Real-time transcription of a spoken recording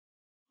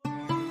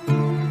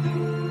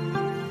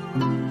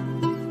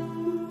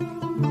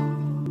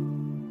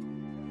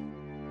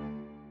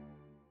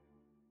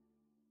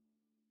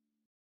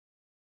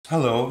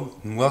Hello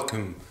and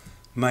welcome.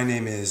 My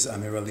name is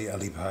Amirali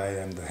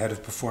Alibhai. I'm the head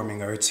of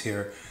performing arts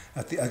here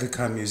at the Aga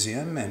Khan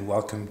Museum, and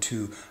welcome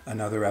to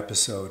another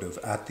episode of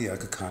At the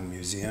Aga Khan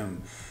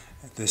Museum.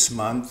 This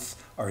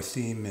month, our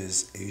theme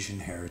is Asian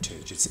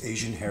Heritage. It's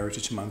Asian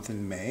Heritage Month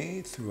in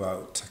May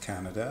throughout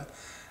Canada,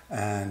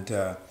 and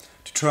to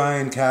try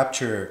and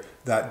capture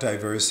that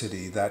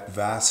diversity, that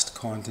vast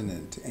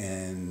continent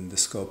in the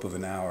scope of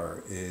an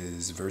hour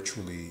is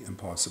virtually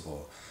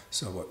impossible.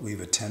 So what we've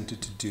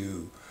attempted to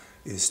do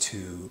is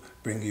to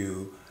bring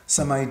you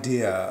some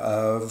idea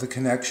of the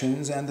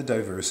connections and the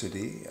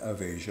diversity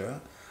of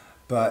Asia.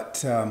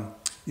 But,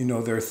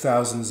 there are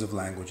thousands of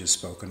languages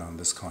spoken on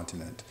this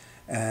continent.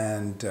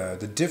 And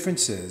the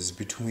differences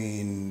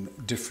between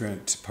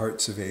different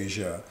parts of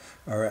Asia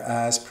are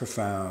as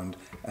profound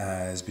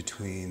as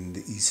between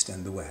the East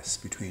and the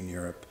West, between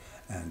Europe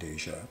and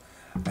Asia.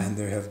 And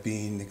there have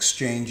been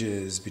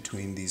exchanges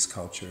between these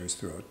cultures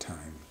throughout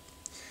time.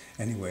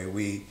 Anyway,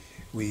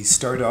 we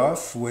start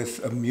off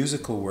with a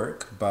musical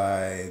work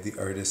by the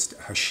artist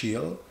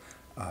Hasheel.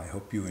 I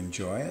hope you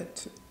enjoy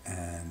it,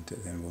 and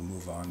then we'll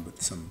move on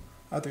with some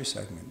other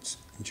segments.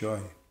 Enjoy.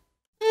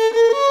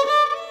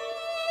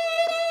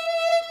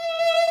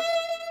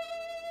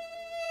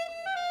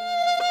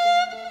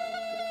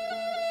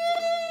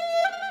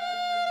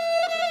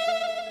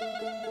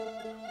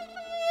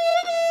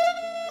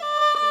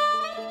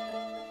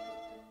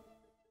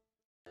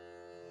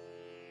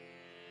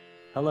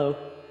 Hello,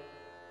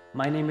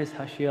 my name is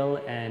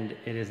Hasheel, and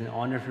it is an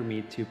honor for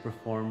me to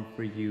perform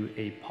for you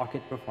a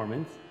pocket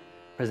performance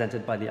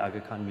presented by the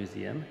Aga Khan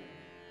Museum.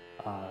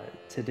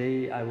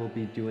 Today I will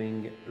be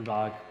doing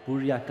Rag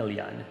Burya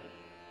Kalyan.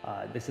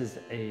 This is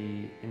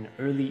an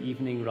early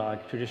evening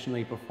rag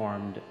traditionally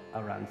performed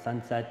around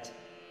sunset,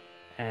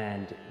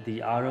 and the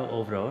aro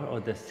ovro, or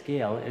the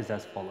scale, is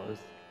as follows.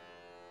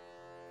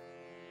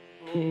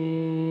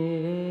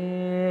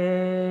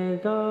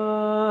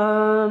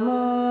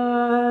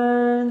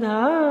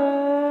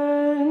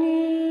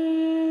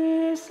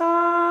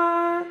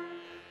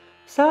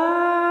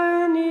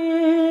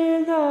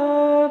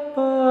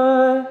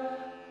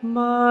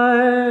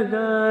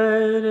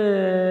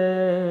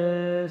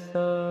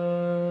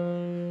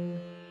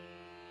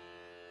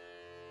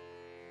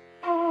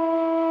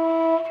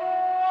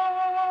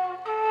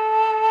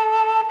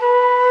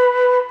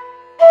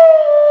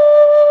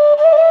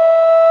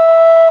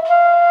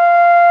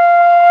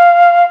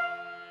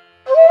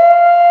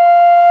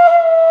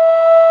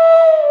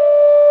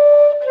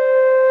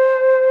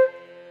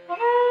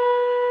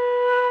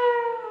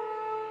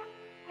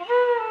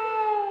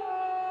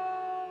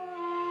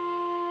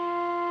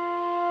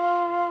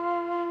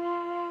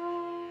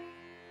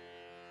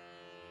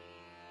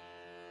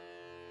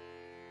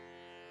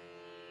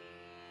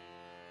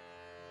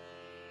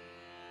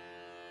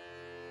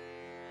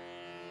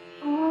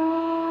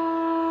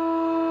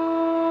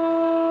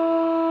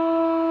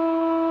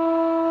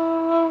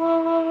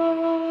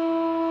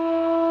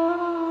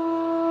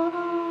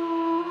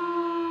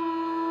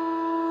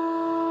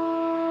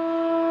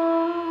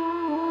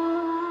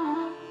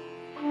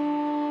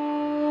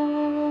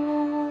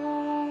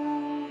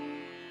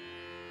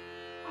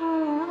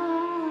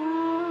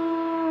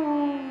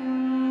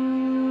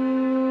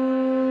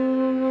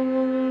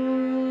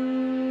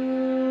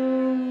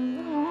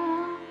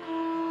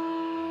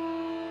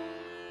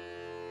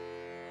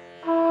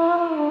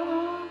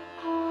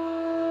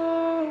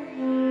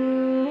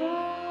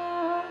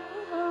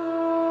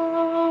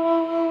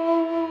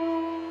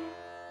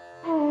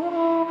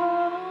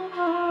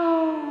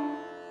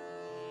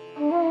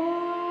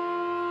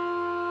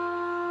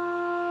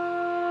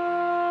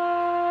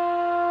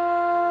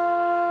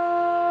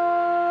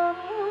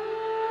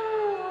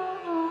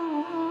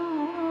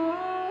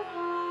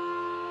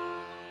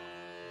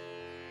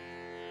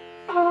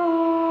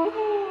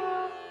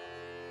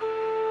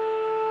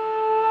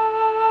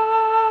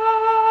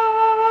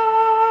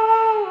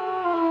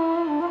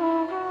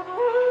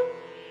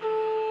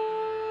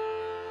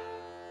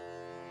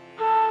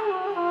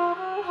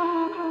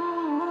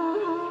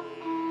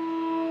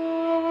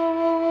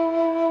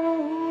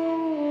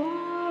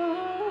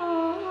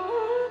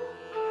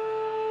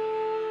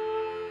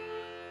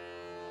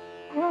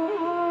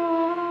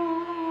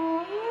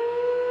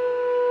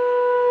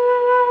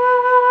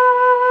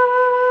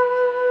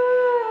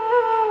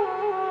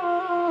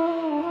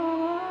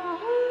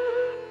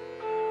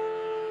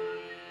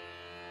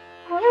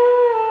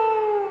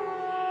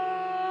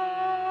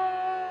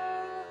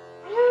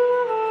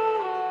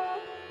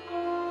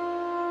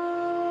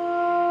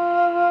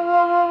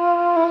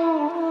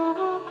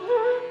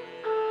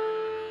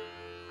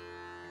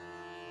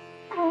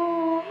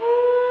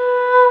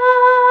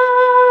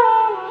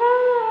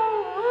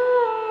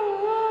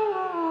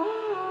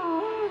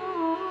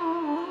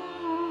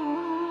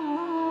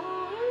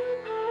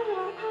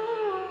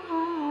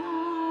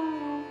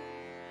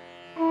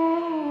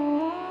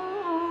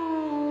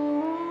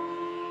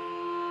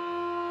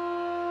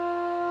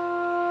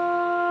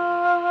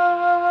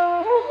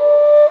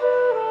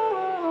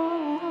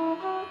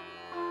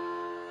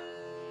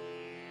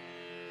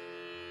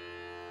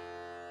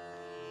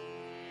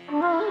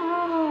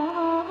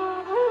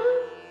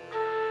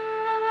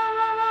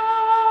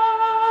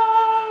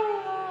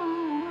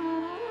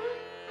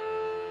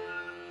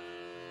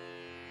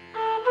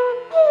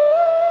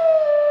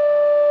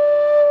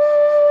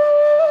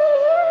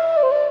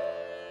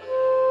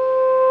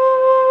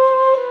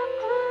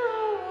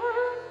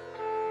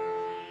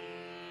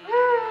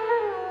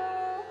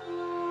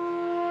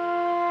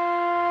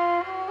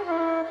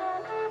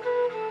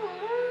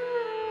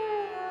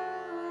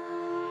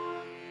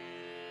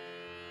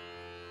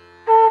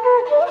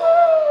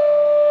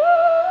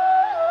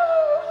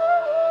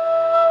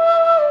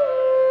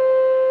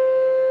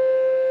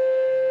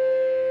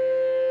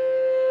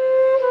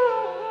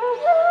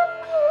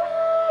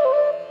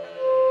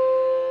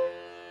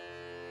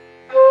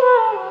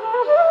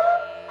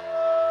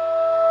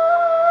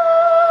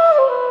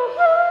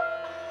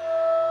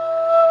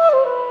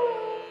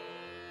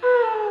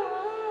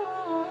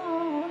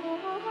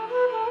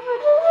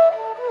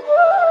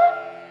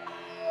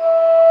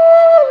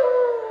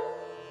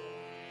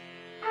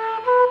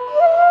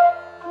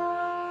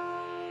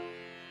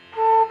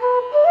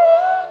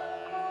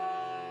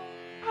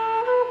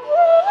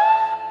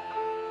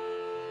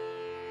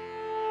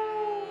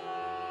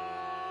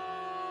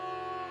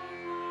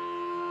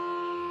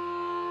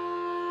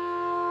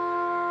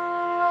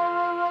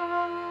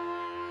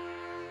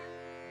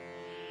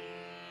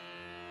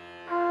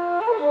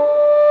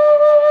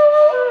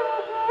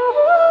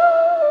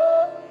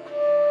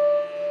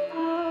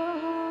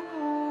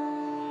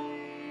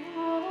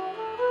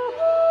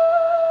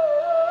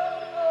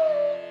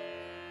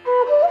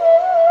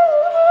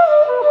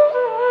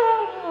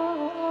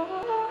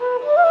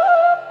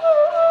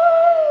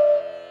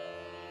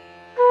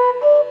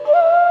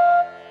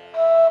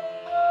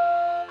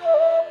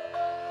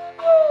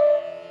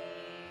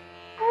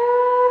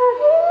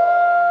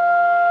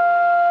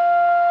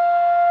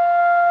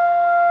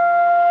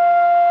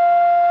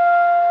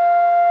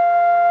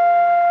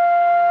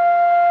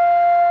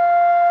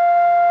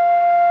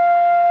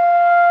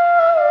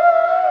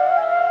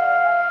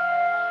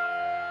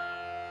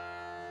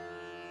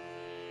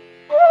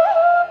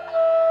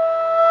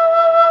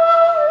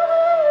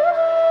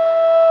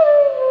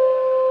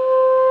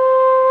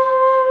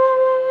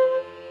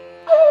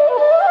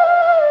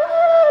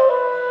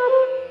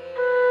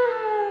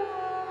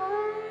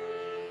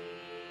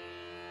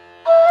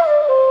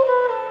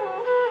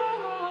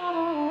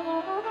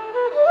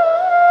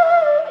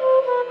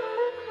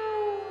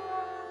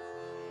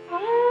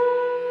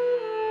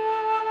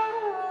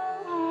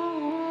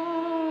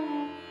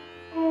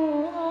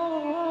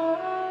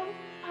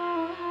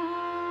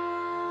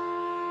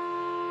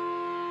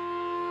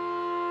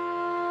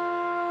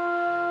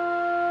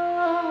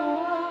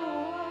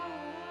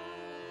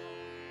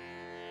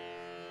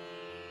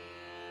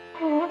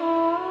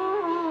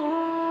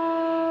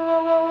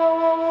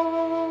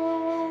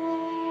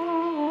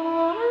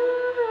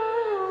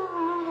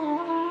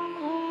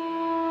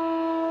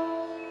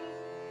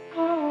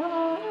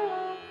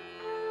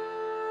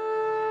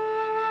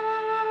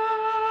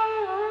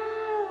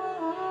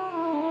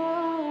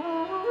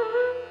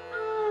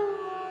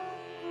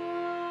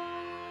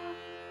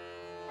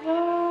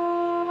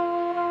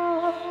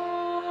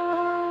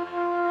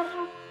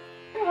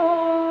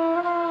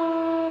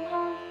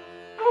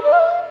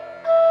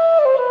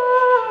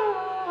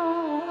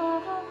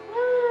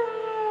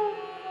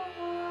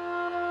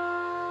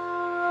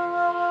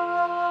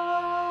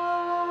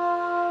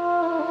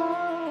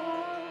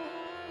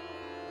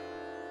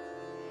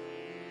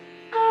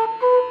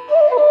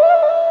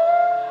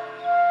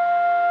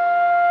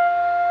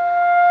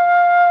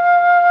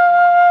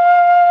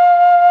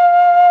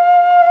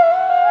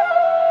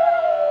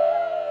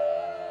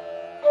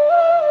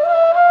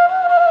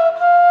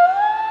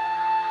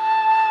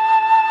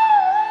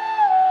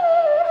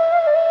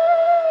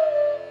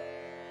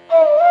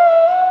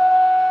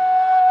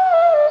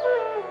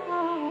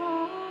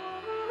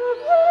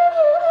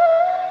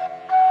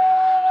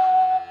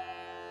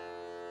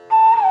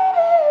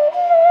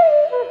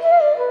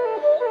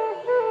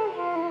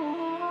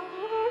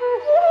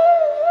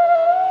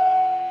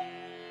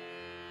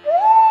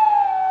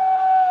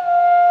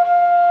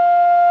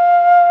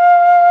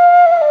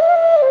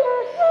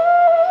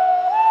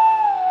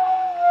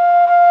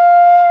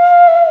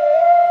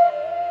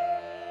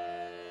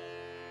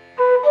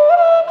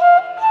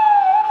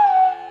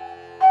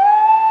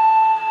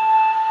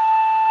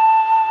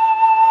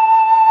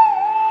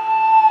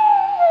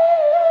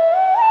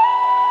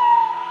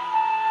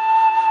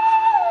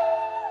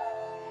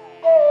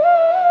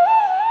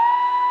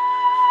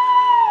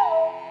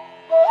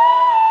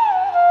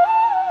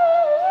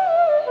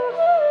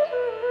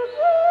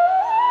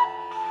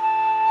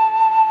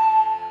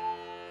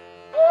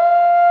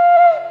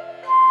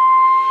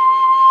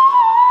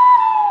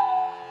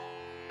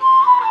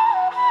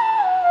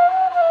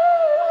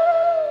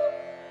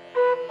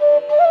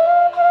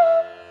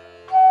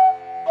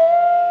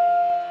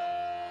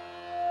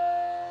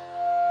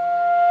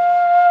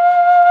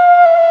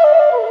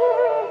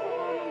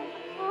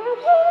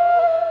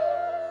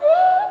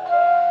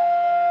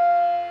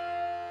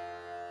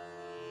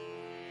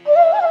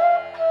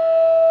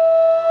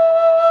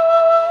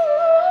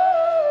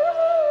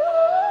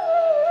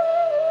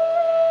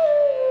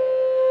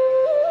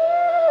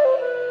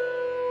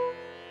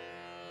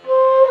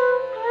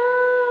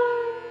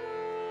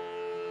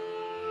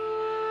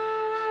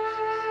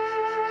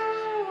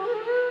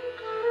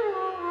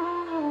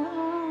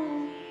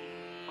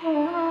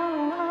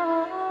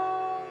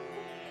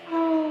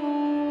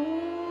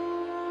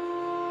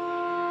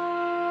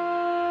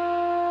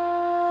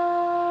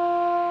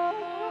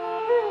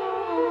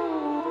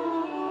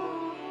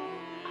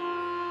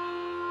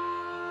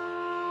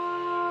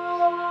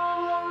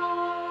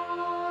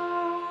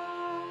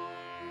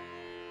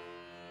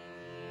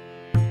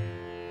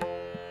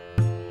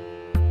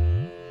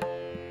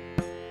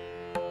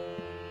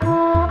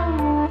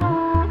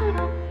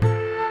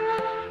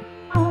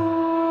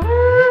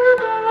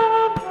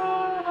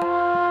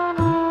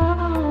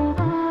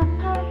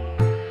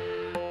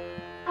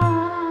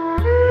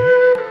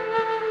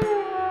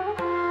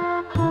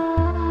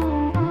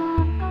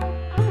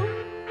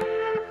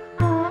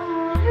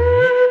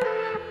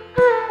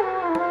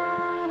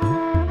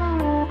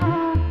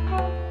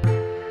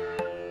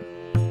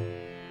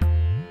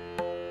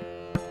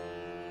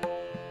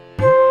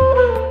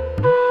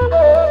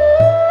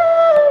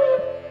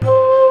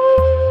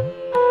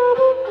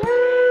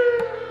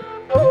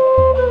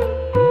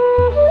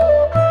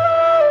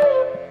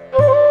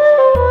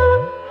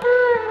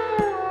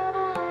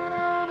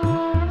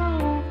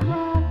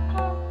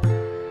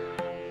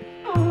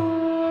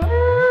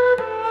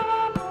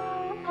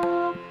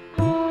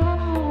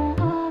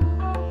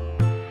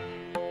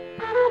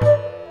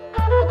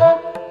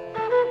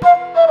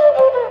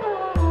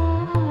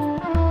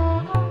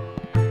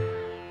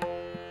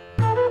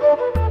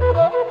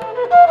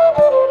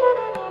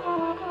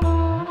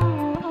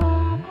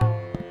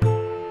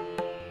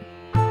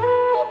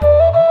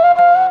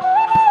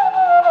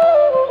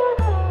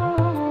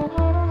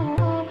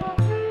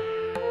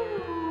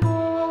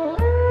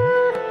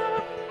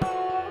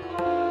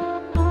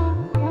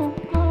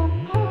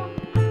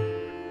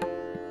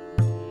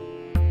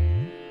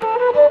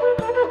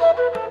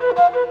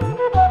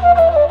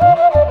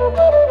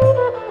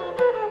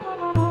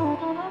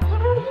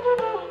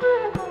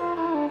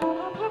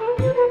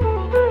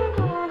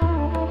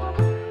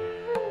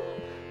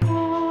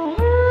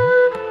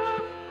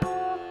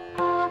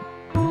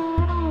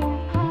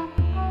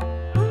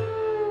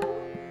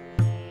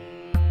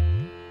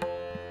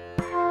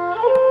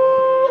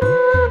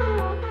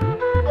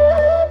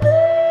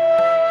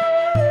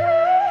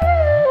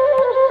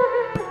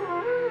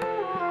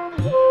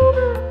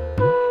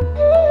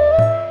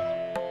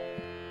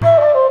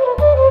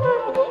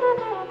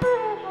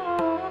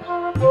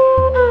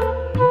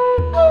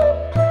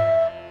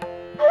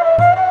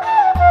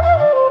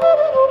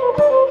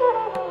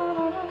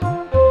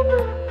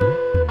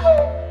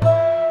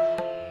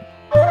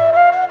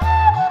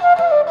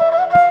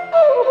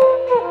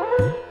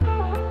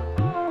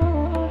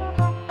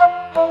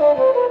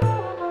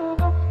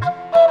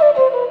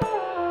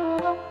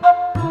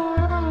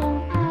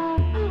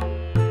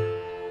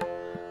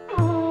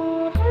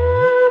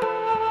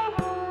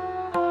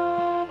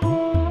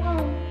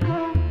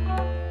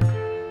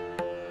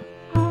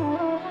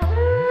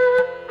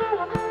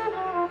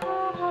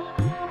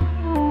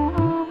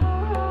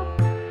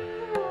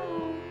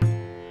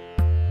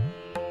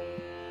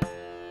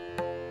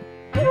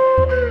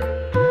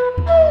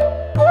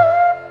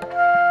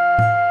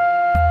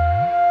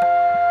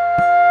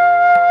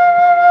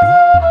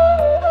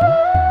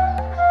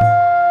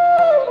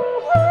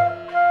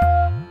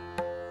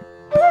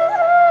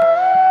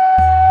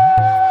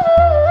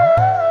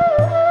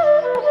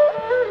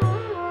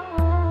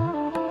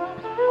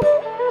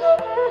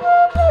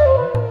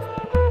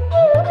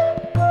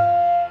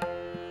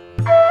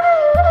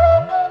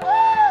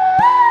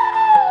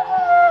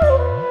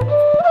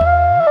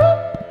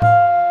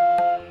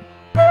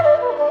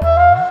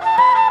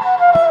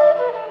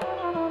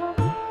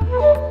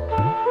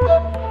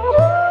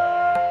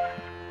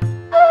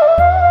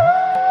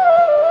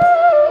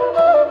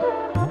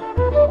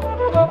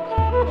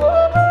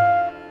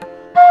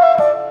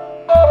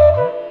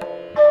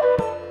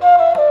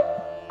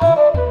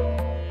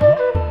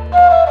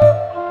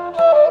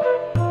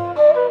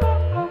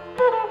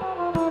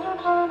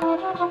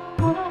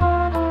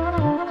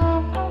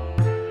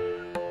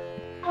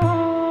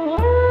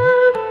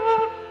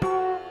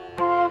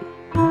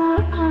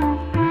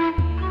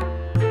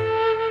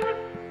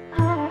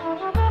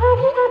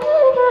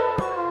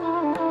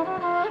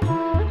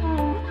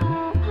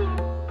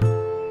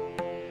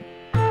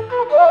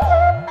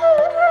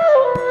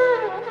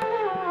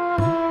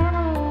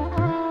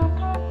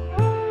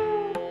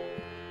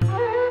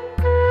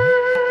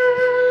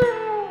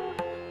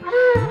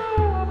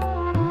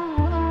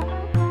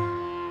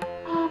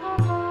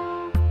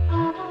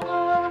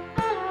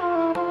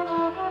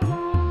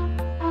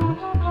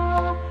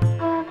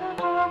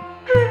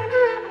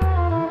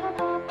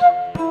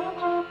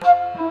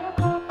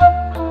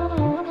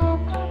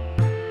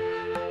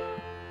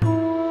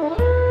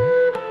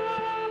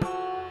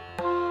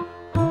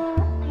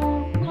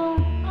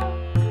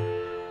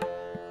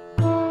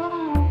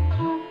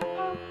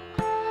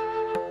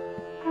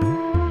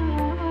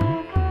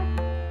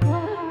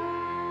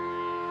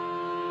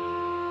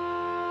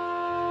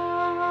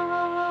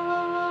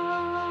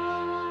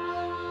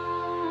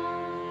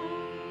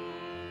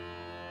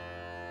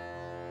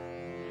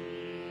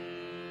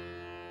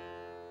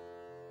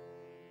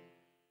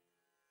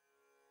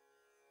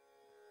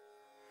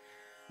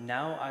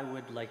 Now I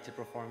would like to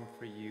perform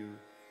for you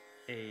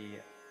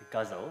a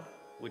ghazal,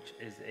 which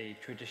is a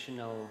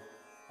traditional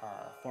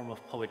form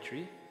of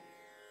poetry.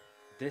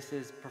 This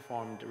is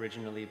performed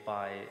originally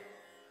by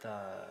the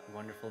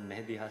wonderful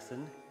Mehdi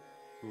Hassan,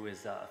 who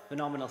is a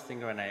phenomenal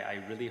singer, and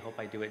I really hope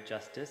I do it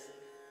justice.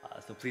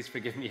 So please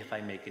forgive me if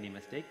I make any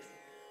mistakes.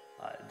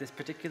 This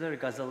particular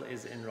ghazal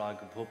is in Rag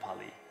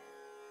Bhopali.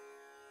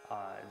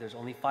 There's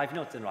only 5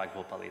 notes in Rag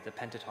Bhopali, the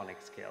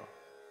pentatonic scale.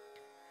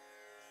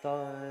 Sa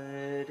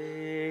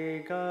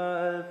re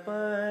ga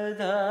pa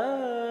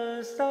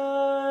dha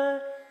sa,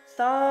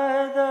 sa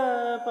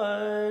da pa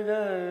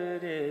ga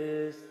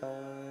re sa.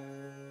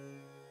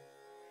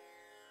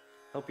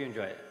 Hope you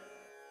enjoy it.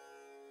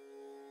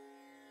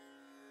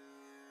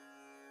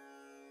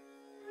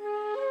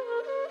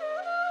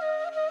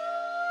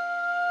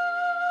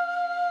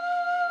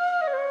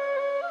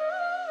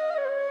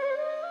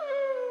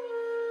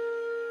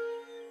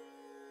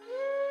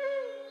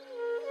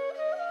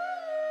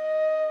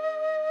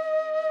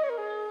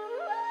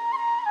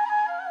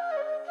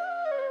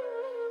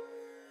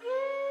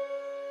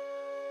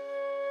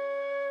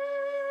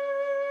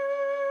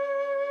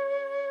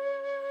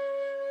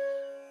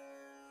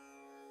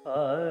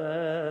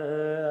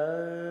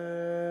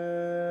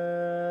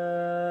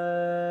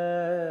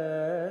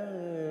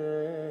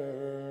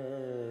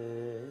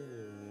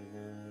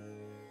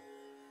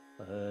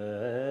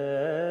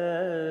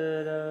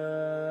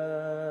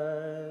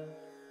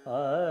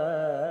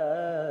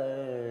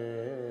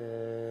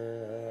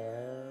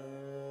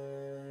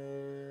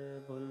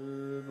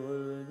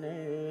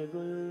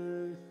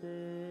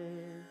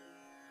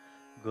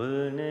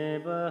 गुल ने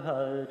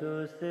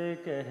बहारों से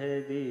कह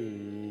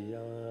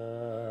दिया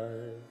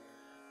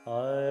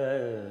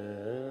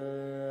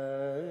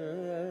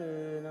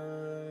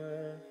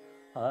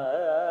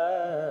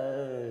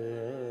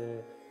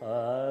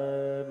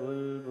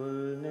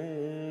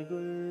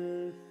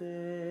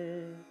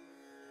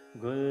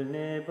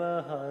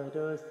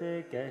बहारों से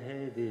कह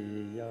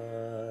दिया,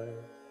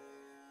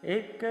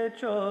 एक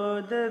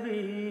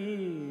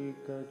 14वीं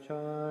का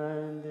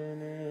चांद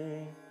ने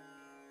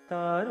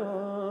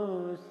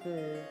तारों से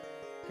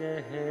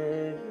कह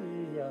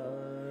दिया,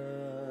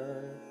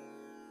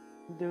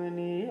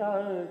 दुनिया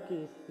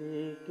किसी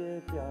के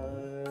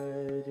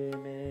प्यार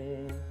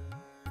में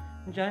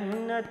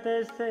जन्नत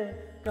से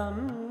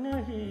कम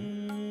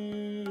नहीं,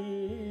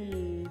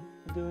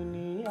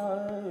 दुनिया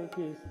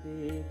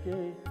किसी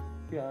के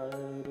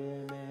प्यार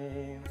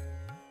में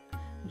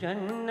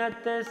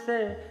जन्नत से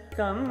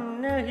कम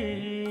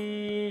नहीं,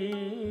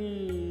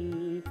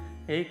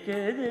 एक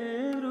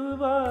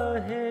दिलरुबा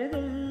है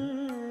दिल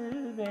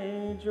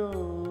में जो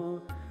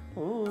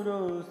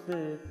हूरों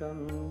से कम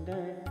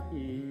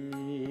नहीं,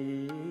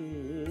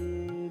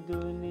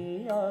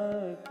 दुनिया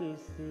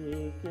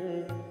किसी के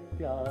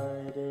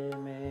प्यार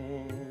में।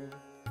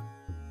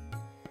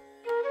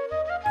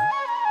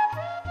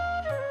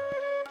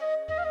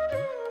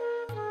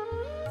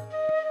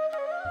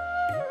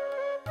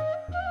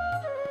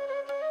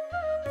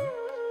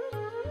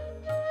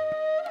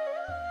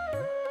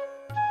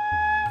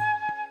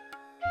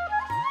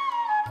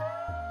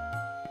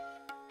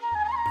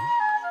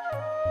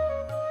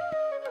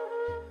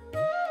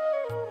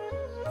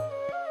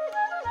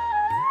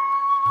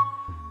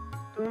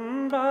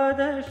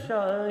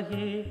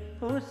 बादशाही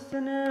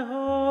हुस्न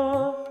हो,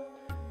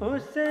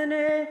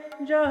 हुस्ने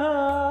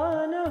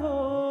जहान हो,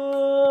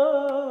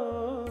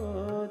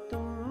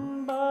 तुम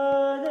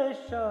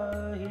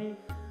बादशाही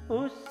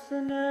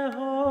हुस्न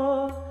हो,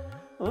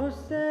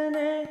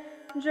 हुस्ने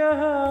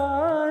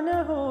जहान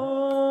हो,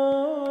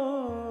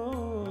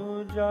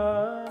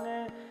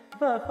 जाने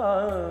वफा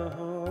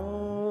हो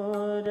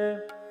रे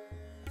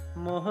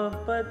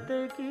मोहब्बत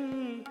की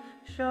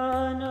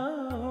शान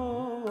हो,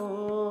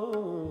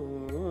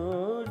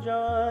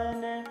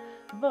 जान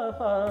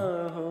वफा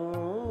हो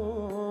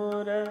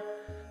रे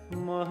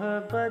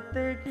मोहब्बत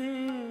की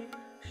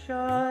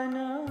शान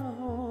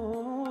हो,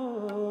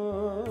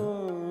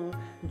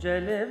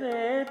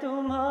 जलवे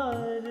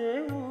तुम्हारे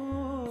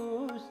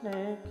हुस्न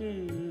की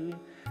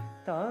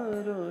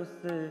तारों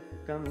से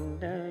कम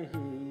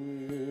नहीं,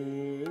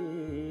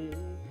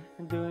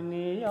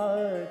 दुनिया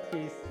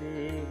किसी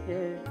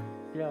के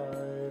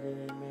प्यार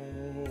में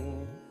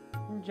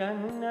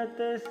जन्नत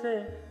से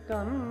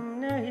कम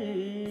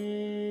नहीं,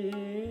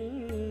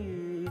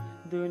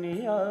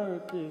 दुनिया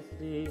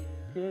किसी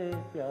के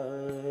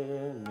प्यार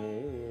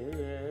में,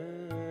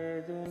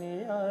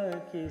 दुनिया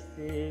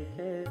किसी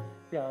के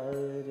प्यार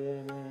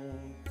में।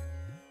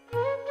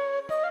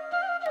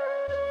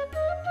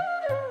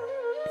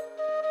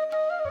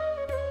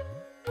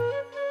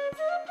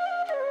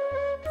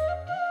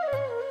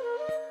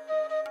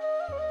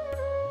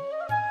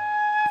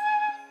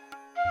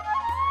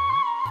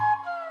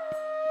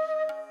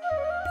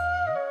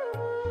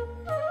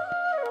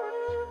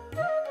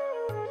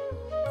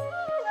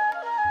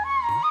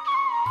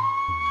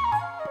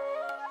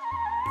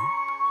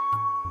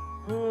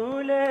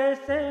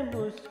 से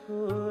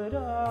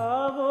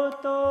मुस्कुराओ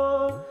तो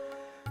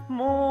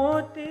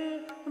मोती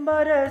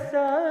बरस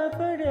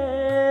पड़े,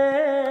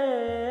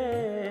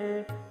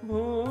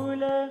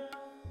 भूल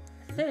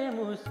से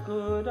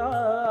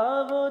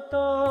मुस्कुराओ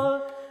तो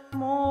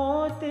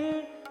मोती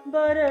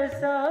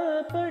बरस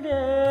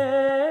पड़े,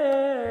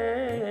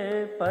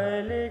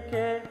 पल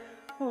के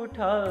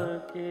उठा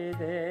के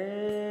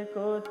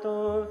देखो तो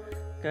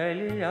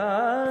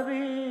कलियां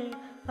भी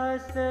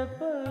हंस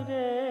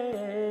पड़े,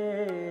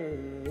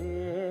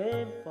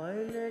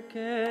 पल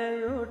के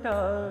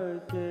उठा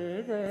के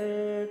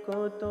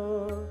देखो तो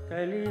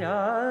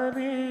कलियां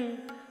भी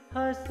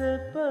हंस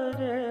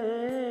पड़े,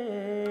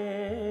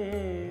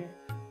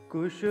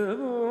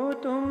 खुशबू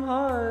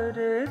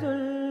तुम्हारे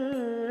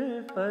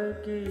जुल्फ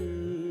की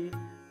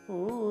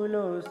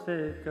फूलों से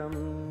कम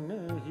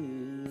नहीं,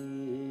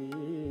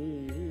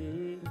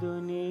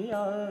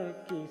 दुनिया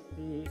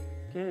किसी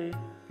के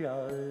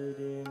प्यार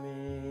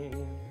में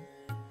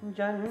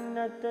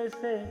जन्नत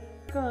से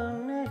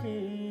कम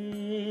नहीं,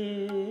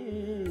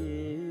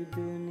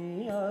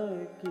 दुनिया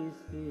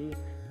किसी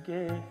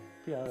के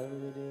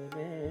प्यार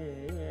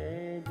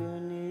में,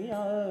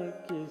 दुनिया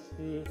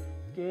किसी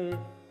के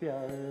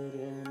प्यार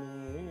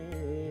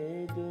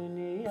में,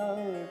 दुनिया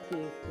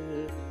किसी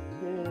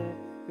के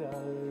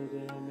प्यार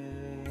में।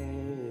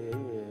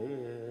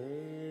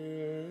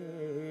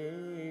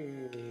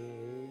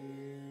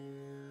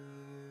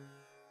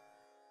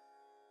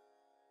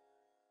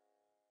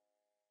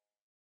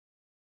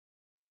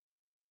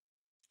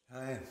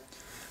 Hi.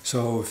 So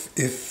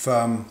if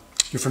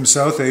you're from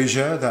South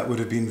Asia, that would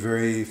have been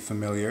very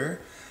familiar.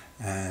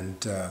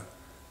 And,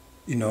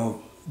 you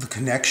know, the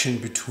connection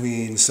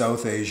between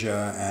South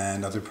Asia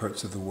and other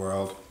parts of the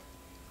world,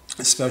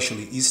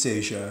 especially East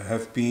Asia,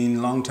 have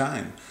been long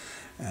time.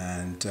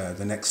 And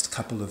the next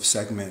couple of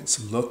segments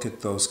look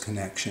at those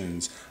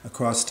connections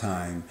across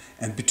time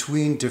and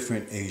between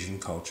different Asian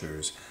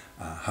cultures,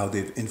 how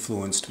they've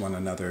influenced one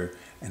another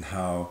and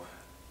how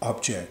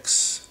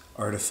objects,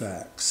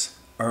 artifacts,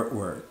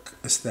 artwork,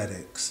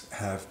 aesthetics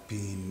have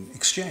been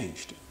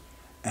exchanged,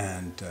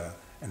 and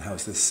how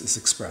this is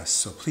expressed.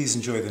 So please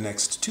enjoy the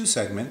next two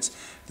segments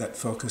that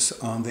focus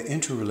on the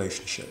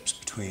interrelationships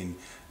between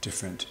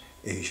different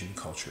Asian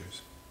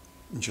cultures.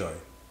 Enjoy.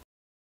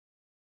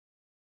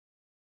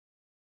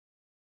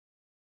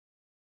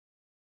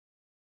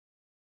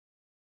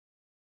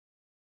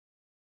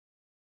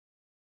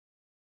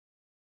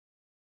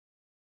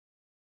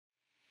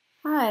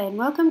 Hi, and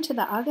welcome to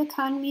the Aga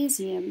Khan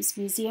Museum's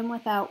Museum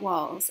Without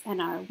Walls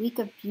and our Week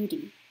of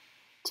Beauty.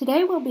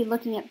 Today we'll be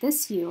looking at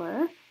this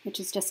ewer, which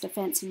is just a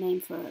fancy name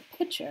for a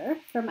picture,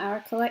 from our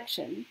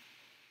collection.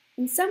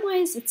 In some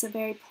ways it's a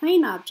very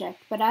plain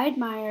object, but I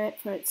admire it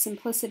for its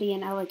simplicity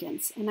and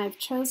elegance, and I've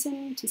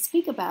chosen to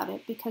speak about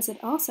it because it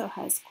also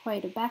has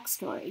quite a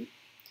backstory.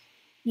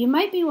 You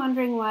might be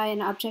wondering why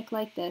an object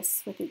like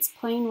this, with its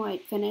plain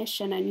white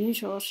finish and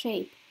unusual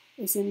shape,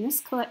 is in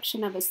this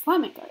collection of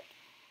Islamic art.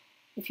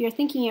 If you're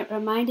thinking it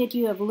reminded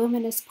you of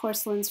luminous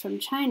porcelains from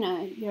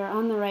China, you're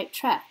on the right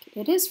track.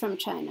 It is from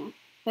China,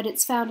 but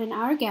it's found in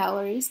our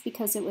galleries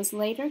because it was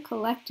later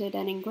collected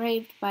and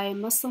engraved by a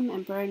Muslim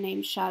emperor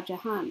named Shah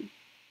Jahan.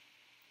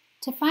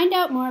 To find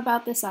out more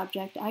about this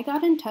object, I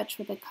got in touch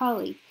with a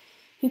colleague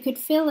who could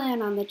fill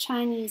in on the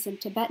Chinese and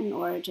Tibetan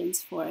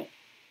origins for it.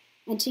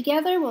 And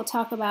together we'll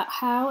talk about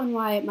how and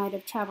why it might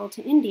have traveled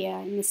to India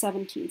in the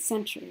 17th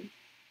century.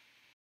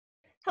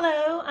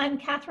 Hello, I'm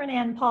Katherine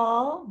Anne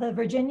Paul, the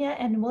Virginia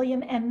and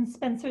William M.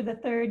 Spencer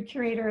III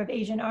Curator of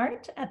Asian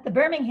Art at the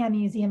Birmingham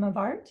Museum of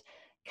Art,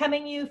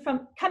 coming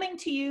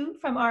to you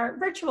from our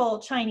virtual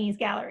Chinese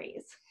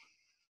galleries.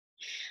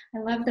 I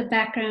love the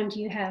background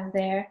you have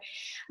there.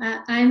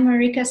 I'm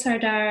Marika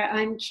Sardar.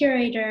 I'm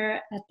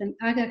curator at the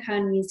Aga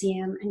Khan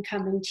Museum and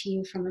coming to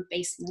you from a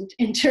basement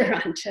in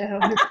Toronto.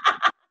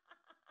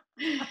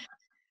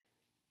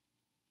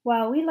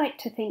 While we like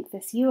to think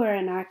this ewer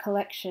in our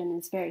collection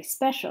is very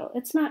special,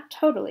 it's not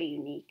totally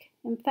unique.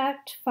 In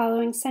fact,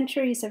 following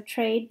centuries of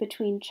trade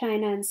between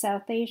China and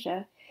South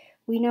Asia,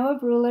 we know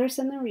of rulers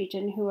in the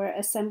region who were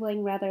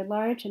assembling rather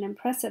large and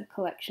impressive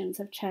collections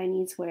of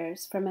Chinese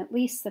wares from at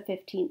least the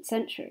 15th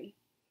century.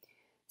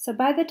 So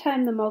by the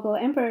time the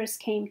Mughal emperors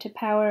came to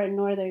power in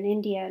northern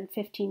India in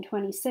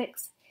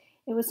 1526,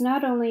 it was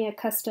not only a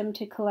custom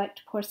to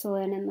collect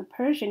porcelain in the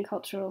Persian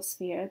cultural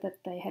sphere that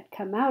they had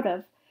come out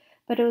of,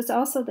 but it was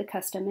also the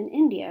custom in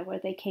India where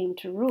they came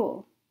to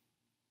rule.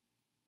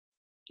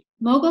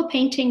 Mughal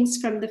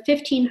paintings from the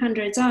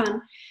 1500s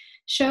on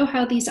show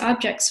how these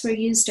objects were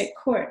used at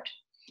court.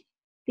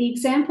 The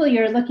example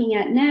you're looking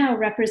at now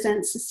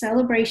represents the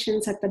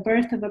celebrations at the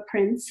birth of a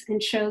prince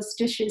and shows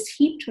dishes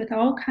heaped with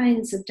all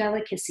kinds of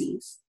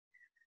delicacies.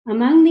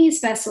 Among these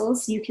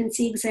vessels, you can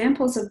see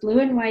examples of blue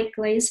and white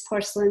glazed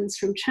porcelains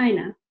from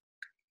China.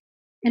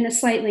 In a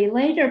slightly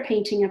later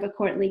painting of a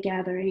courtly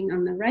gathering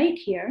on the right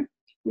here,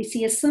 we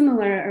see a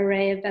similar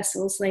array of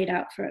vessels laid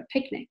out for a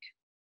picnic.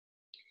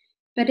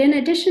 But in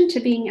addition to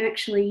being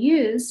actually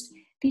used,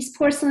 these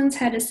porcelains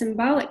had a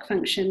symbolic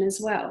function as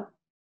well.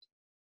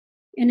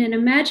 In an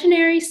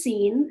imaginary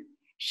scene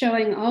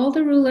showing all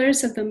the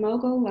rulers of the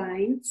Mughal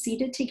line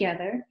seated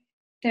together,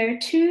 there are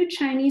two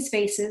Chinese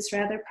vases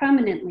rather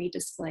prominently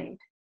displayed.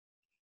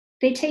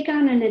 They take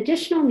on an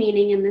additional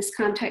meaning in this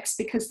context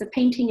because the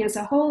painting as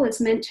a whole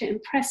is meant to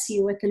impress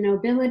you with the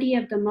nobility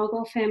of the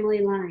Mughal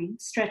family line,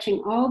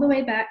 stretching all the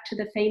way back to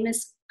the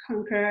famous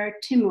conqueror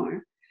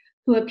Timur,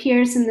 who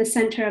appears in the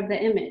center of the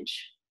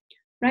image.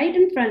 Right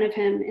in front of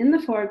him, in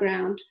the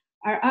foreground,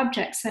 are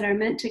objects that are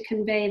meant to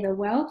convey the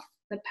wealth,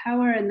 the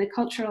power, and the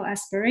cultural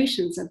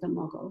aspirations of the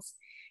Mughals.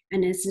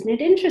 And isn't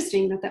it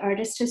interesting that the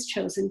artist has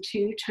chosen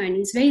two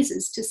Chinese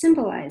vases to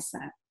symbolize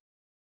that?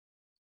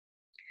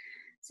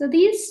 So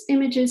these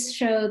images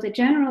show the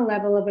general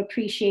level of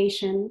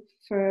appreciation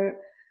for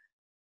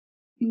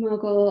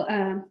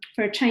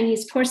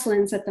Chinese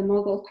porcelains at the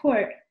Mughal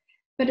court,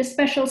 but a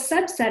special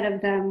subset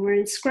of them were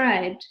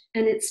inscribed,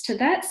 and it's to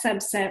that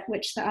subset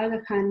which the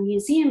Aga Khan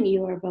Museum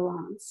ewer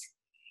belongs.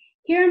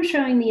 Here I'm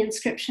showing the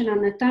inscription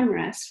on the thumb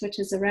rest, which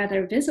is a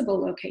rather visible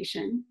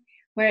location,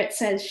 where it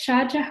says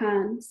Shah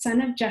Jahan,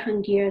 son of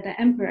Jahangir the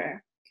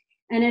emperor,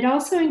 and it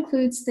also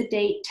includes the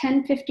date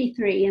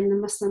 1053 in the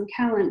Muslim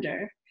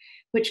calendar,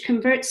 which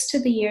converts to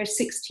the year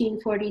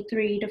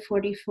 1643 to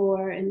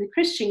 44 in the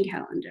Christian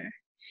calendar.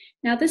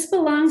 Now, this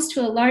belongs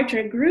to a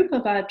larger group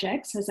of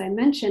objects, as I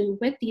mentioned,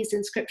 with these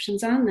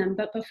inscriptions on them.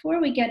 But before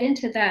we get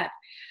into that,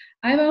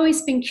 I've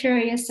always been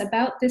curious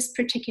about this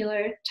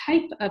particular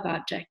type of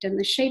object and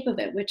the shape of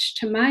it, which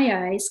to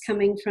my eyes,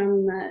 coming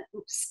from the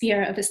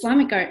sphere of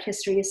Islamic art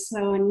history, is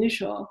so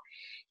unusual.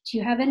 Do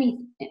you have any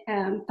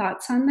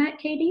thoughts on that,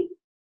 Katie?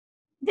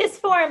 This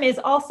form is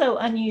also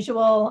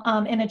unusual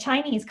in a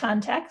Chinese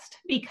context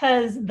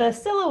because the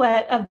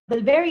silhouette of the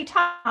very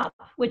top,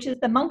 which is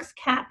the monk's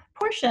cap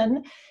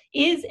portion,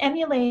 is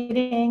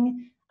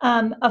emulating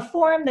a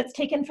form that's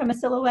taken from a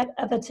silhouette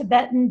of a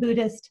Tibetan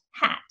Buddhist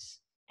hat.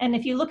 And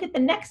if you look at the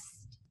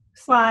next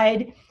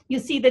slide, you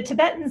see the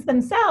Tibetans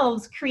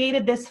themselves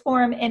created this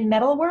form in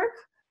metalwork,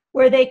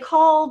 where they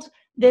called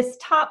this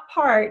top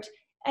part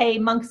a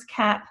monk's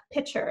cap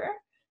pitcher.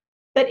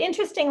 But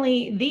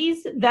interestingly,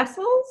 these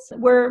vessels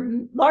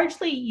were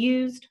largely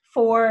used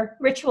for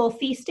ritual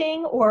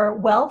feasting or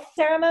wealth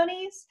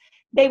ceremonies.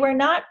 They were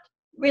not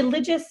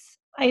religious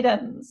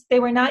items. They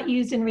were not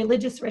used in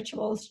religious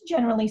rituals,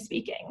 generally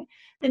speaking.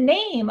 The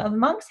name of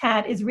monk's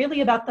hat is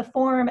really about the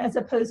form as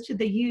opposed to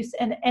the use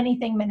in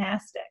anything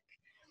monastic.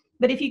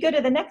 But if you go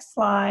to the next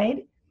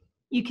slide,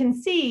 you can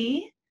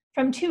see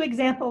from two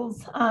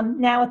examples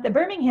now at the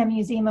Birmingham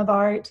Museum of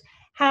Art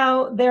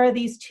how there are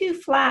these two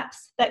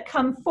flaps that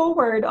come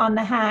forward on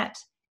the hat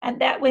and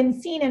that when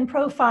seen in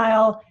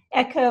profile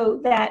echo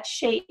that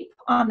shape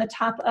on the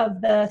top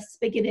of the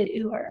spigoted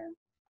ewer.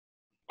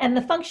 And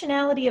the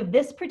functionality of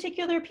this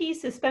particular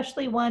piece,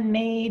 especially one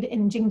made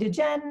in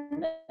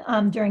Jingdezhen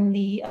during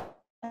the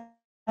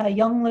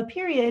Yongle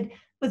period,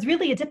 was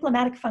really a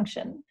diplomatic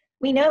function.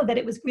 We know that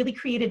it was really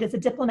created as a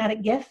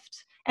diplomatic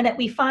gift and that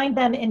we find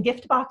them in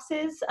gift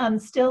boxes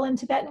still in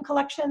Tibetan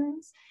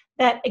collections,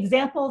 that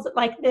examples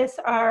like this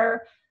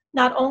are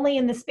not only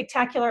in the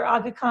spectacular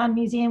Aga Khan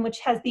Museum, which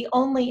has the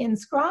only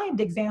inscribed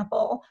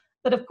example,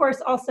 but of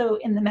course also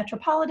in the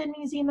Metropolitan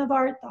Museum of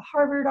Art, the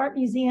Harvard Art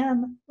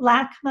Museum,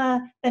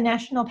 LACMA, the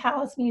National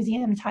Palace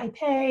Museum,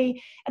 Taipei,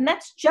 and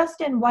that's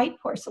just in white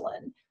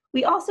porcelain.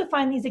 We also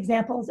find these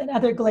examples in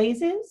other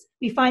glazes.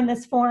 We find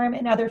this form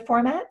in other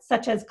formats,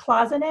 such as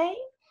cloisonné.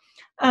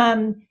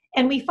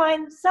 And we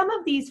find some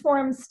of these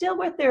forms still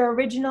with their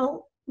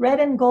original red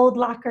and gold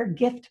lacquer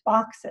gift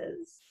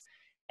boxes.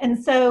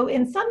 And so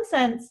in some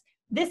sense,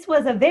 this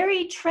was a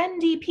very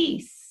trendy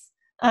piece,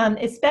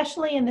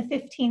 especially in the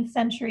 15th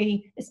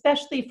century,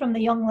 especially from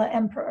the Yongle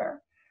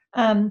Emperor,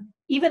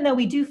 even though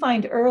we do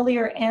find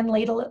earlier and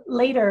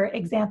later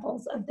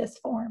examples of this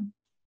form.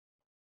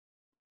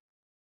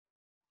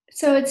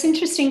 So it's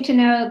interesting to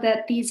know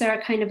that these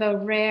are kind of a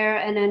rare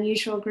and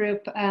unusual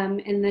group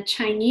in the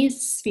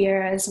Chinese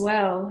sphere as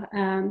well.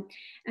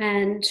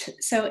 And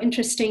so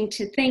interesting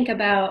to think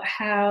about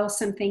how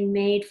something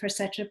made for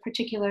such a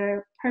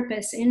particular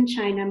purpose in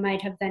China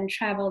might have then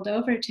traveled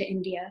over to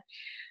India.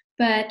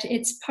 But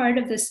it's part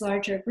of this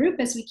larger group,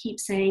 as we keep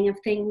saying, of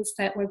things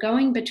that were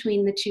going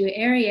between the two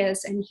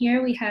areas. And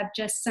here we have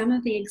just some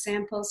of the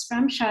examples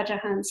from Shah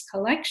Jahan's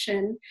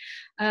collection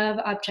of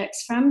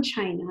objects from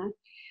China.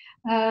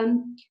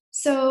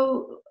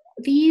 So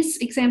these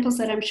examples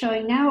that I'm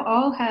showing now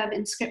all have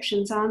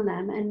inscriptions on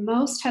them, and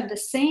most have the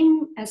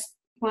same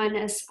one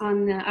as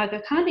on the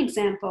Aga Khan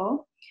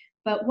example,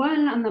 but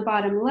one on the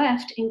bottom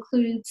left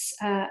includes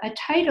a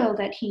title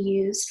that he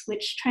used,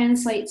 which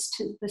translates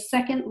to the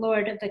second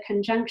lord of the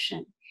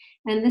conjunction.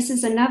 And this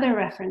is another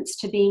reference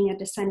to being a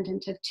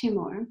descendant of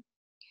Timur.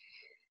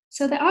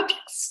 So the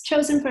objects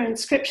chosen for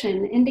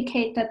inscription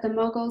indicate that the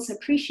Mughals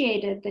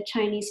appreciated the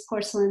Chinese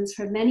porcelains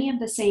for many of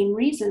the same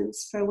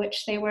reasons for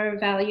which they were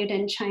valued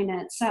in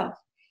China itself.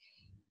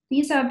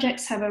 These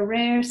objects have a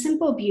rare,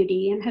 simple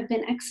beauty and have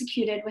been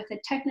executed with a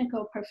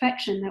technical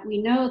perfection that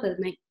we know the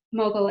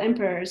Mughal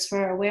emperors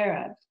were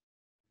aware of.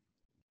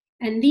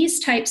 And these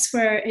types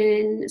were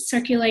in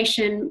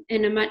circulation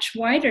in a much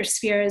wider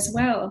sphere as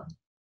well,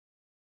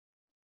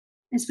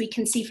 as we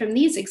can see from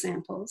these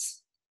examples.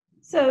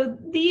 So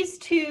these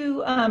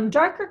two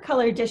darker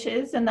colored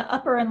dishes in the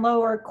upper and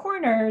lower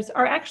corners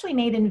are actually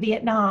made in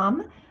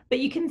Vietnam, but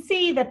you can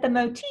see that the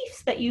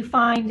motifs that you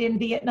find in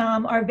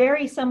Vietnam are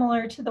very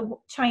similar to the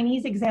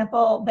Chinese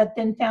example that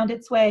then found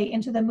its way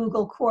into the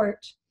Mughal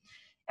court.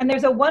 And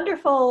there's a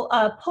wonderful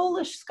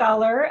Polish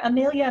scholar,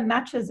 Emilia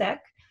Maciejek,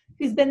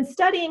 who's been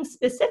studying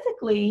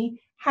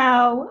specifically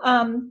how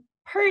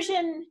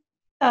Persian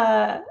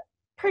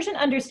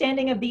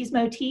understanding of these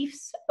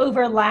motifs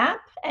overlap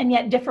and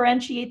yet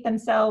differentiate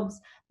themselves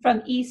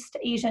from East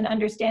Asian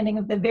understanding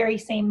of the very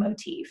same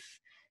motif.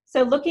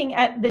 So looking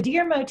at the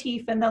deer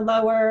motif in the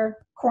lower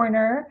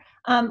corner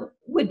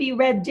would be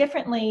read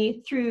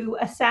differently through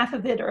a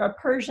Safavid or a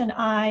Persian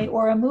eye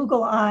or a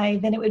Mughal eye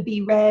than it would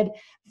be read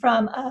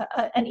from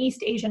an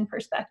East Asian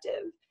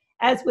perspective,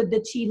 as would the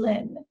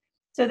qilin.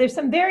 So there's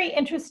some very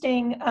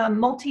interesting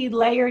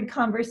multi-layered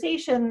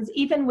conversations,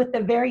 even with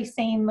the very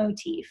same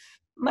motif,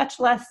 much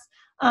less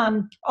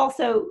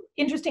also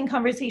interesting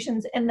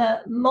conversations in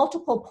the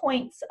multiple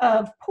points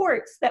of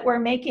ports that were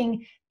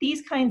making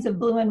these kinds of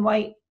blue and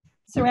white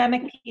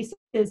ceramic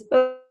pieces,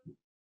 both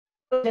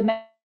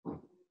domestic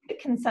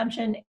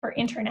consumption for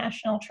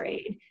international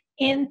trade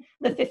in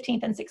the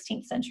 15th and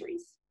 16th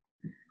centuries.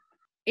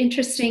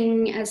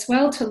 Interesting as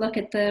well to look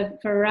at the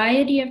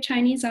variety of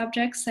Chinese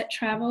objects that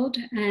traveled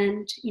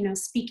and,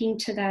 speaking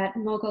to that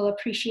Mughal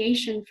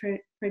appreciation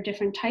for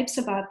different types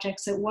of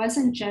objects. It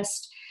wasn't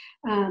just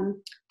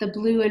the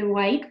blue and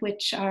white,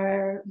 which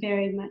are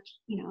very much,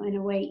 in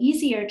a way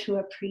easier to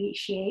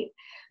appreciate.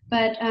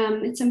 But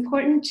it's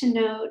important to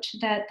note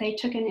that they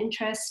took an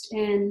interest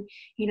in,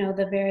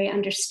 the very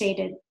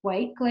understated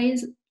white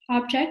glaze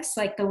objects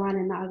like the one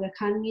in the Aga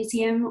Khan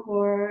Museum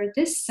or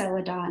this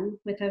celadon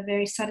with a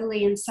very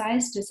subtly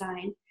incised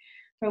design.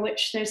 for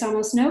which there's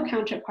almost no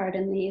counterpart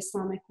in the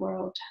Islamic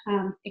world,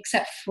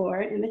 except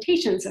for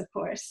imitations, of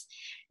course.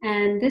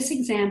 And this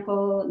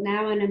example,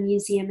 now in a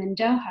museum in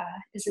Doha,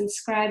 is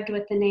inscribed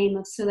with the name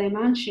of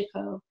Suleiman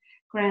Shikoh,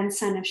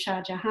 grandson of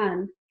Shah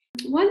Jahan.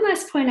 One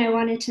last point I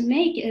wanted to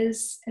make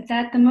is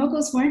that the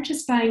Mughals weren't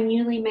just buying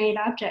newly made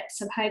objects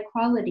of high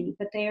quality,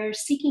 but they are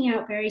seeking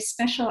out very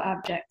special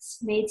objects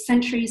made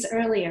centuries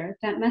earlier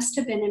that must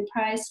have been in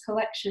prized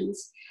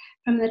collections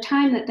from the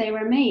time that they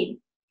were made.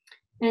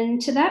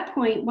 And to that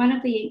point, one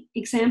of the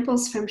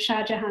examples from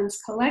Shah Jahan's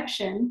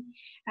collection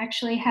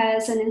actually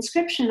has an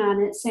inscription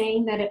on it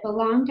saying that it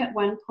belonged at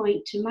one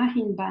point to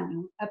Mahin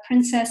Banu, a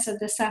princess of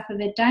the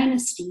Safavid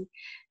dynasty,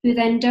 who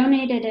then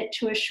donated it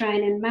to a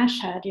shrine in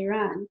Mashhad,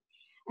 Iran.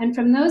 And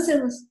from those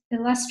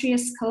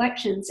illustrious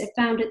collections, it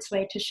found its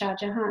way to Shah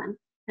Jahan.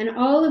 And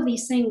all of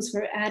these things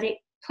were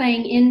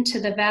playing into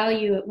the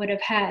value it would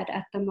have had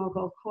at the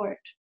Mughal court.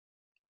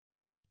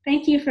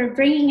 Thank you for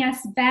bringing us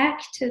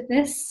back to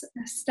this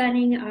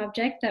stunning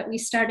object that we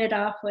started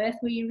off with.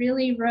 We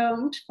really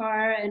roamed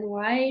far and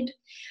wide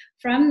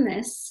from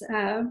this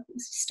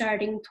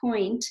starting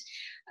point,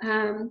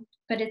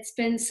 but it's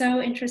been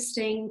so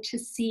interesting to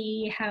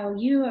see how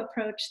you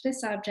approach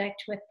this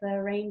object with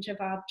the range of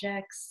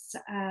objects,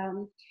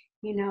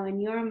 in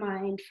your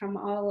mind from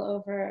all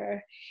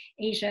over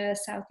Asia,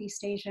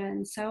 Southeast Asia,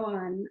 and so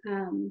on,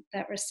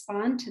 that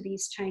respond to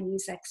these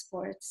Chinese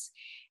exports.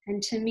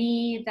 And to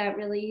me, that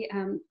really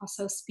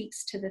also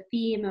speaks to the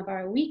theme of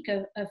our week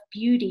of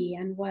beauty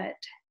and what,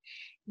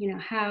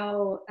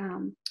 how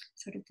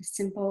sort of the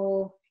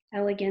simple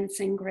elegance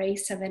and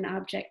grace of an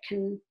object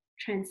can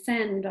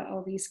transcend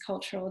all these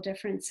cultural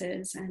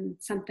differences. And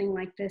something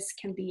like this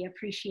can be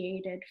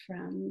appreciated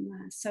from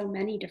so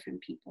many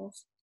different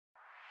peoples.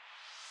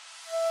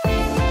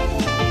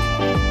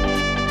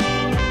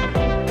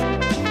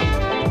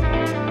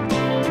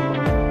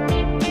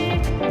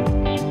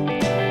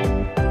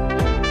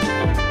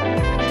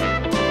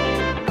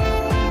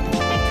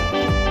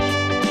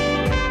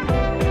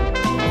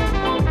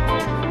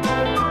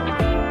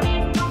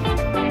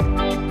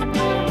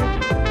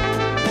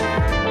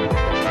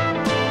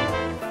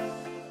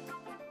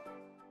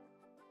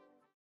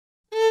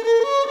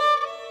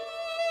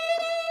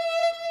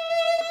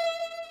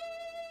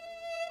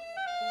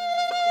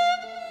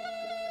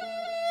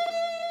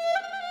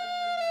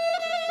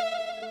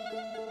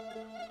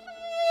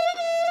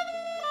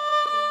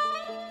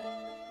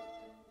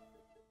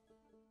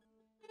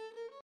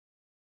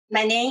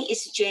 My name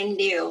is Jane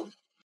Liu.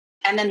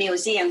 I'm a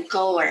museum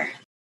goer.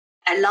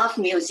 I love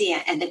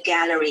museum and the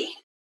gallery,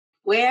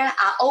 where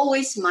are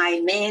always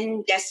my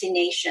main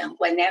destination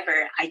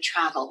whenever I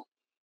travel.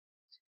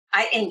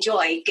 I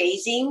enjoy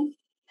gazing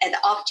at the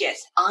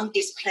objects on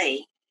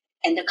display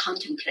and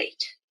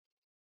contemplate.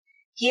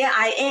 Here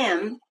I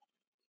am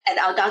at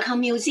Aga Khan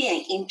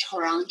Museum in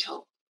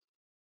Toronto.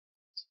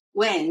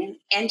 When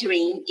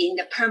entering in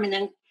the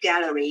permanent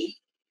gallery,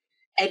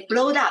 a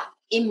blown up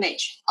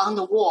image on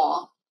the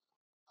wall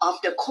of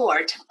the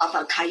court of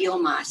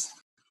Kayyomas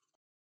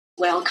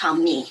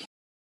welcome me.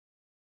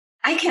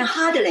 I can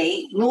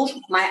hardly move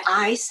my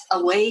eyes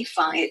away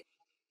from it.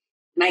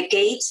 My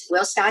gaze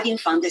will starting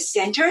from the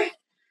center,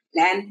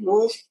 then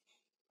move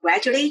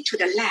gradually to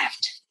the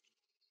left,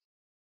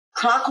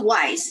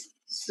 clockwise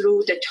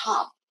through the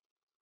top.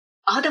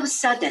 All of a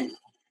sudden,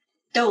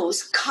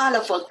 those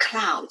colorful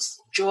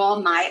clouds draw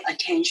my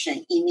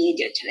attention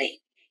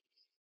immediately.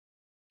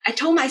 I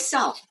told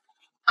myself,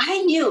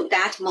 I knew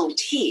that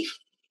motif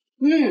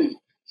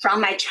from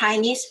my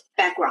Chinese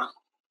background.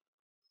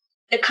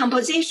 The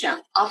composition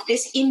of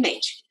this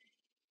image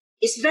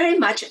is very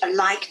much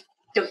alike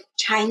the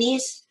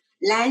Chinese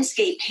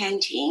landscape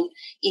painting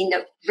in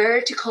the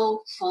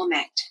vertical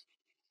format.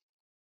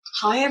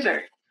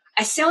 However,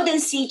 I seldom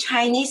see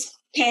Chinese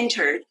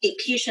painter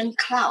depiction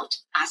cloud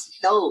as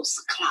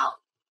those clouds.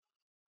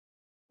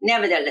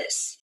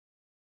 Nevertheless,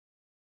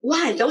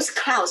 why those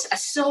clouds are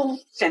so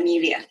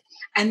familiar,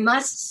 I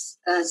must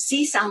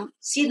see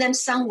them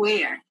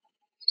somewhere.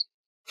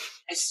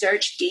 I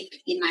search deep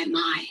in my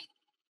mind.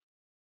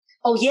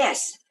 Oh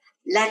yes,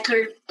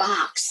 lacquer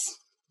box.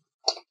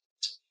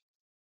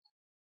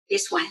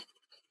 This one.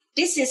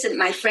 This is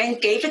my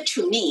friend gave it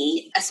to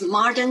me as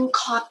modern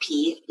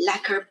copy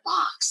lacquer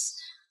box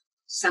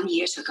some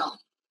years ago.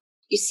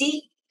 You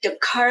see the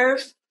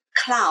curved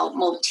cloud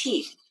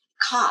motif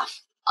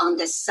carved on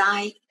the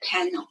side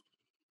panel.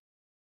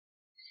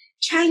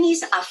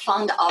 Chinese are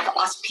fond of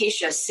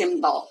auspicious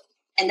symbol,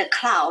 and the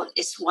cloud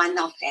is one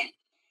of them.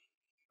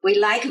 We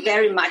like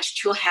very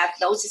much to have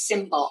those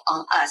symbols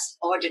on us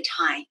all the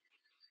time.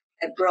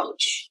 A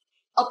brooch,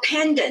 a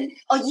pendant,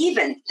 or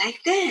even like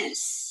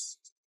this.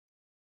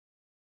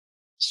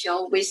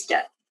 Show with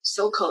the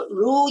so-called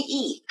Ru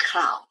Yi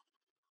cloud.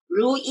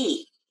 Ru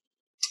Yi,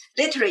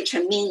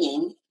 literature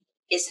meaning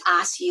is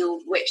as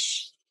you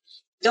wish.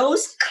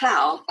 Those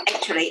clouds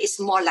actually is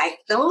more like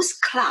those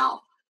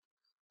clouds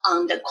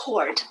on the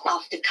court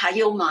of the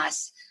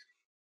Kayyomas,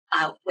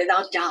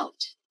 without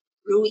doubt,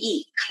 Ru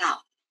Yi cloud,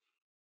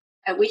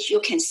 which you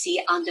can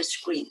see on the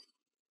screen.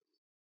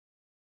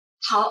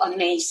 How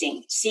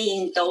amazing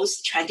seeing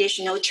those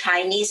traditional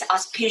Chinese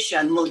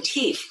auspicious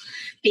motifs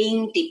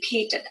being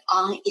depicted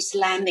on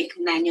Islamic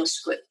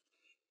manuscript.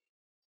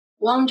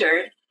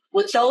 Wonder,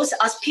 would those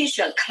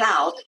auspicious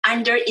clouds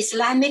under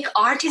Islamic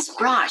artist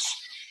brush,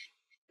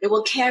 they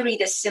will carry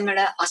the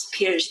similar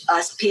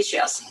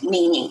auspicious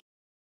meaning.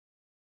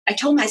 I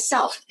told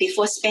myself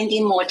before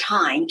spending more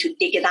time to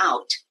dig it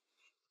out.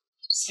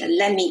 So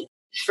let me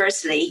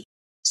firstly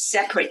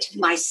separate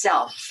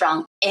myself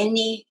from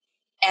any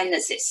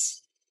analysis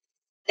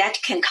that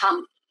can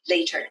come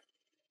later.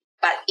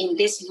 But in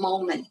this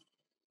moment,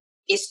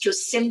 is to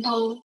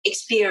simple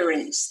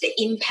experience the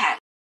impact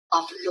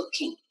of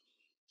looking.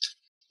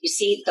 You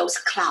see those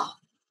clouds,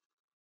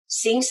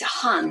 things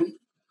hung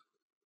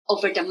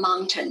over the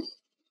mountain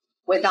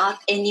without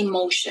any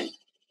motion.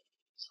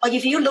 Or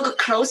if you look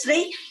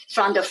closely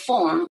from the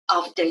form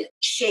of the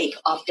shape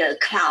of the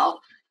cloud,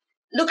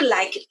 look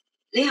like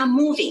they are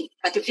moving,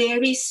 but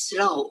very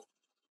slow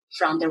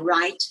from the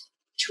right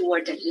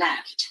toward the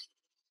left.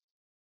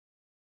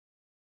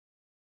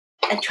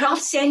 A 12th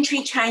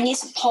century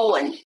Chinese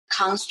poem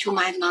comes to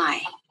my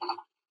mind.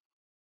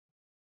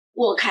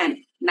 卧看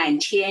满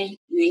天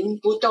云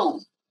不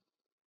动，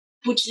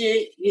不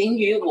知云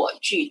与我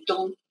俱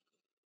东.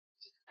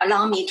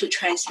 Allow me to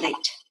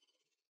translate.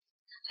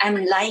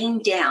 I'm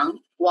lying down,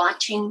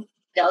 watching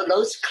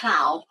those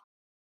clouds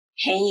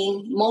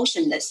hanging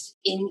motionless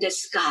in the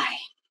sky.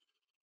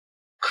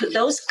 Could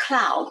those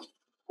clouds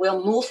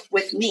will move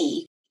with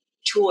me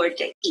toward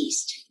the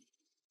east?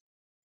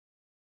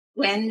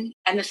 When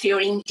I'm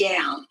feeling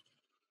down,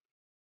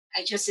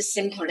 I just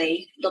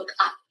simply look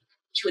up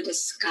to the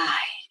sky.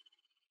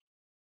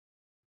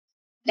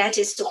 That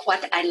is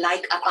what I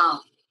like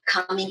about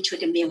coming to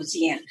the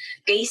museum,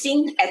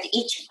 gazing at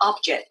each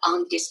object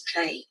on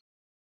display.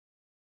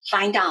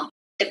 Find out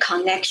the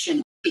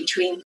connection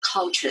between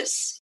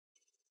cultures.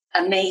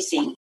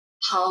 Amazing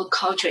how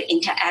cultural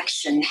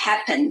interaction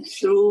happen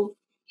through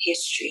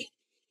history.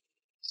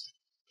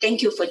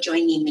 Thank you for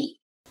joining me.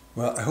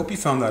 Well, I hope you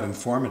found that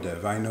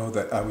informative. I know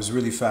that I was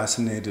really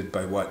fascinated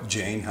by what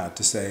Jane had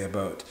to say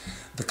about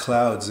the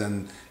clouds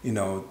and, you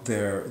know,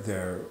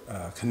 their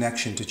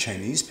connection to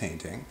Chinese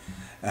painting.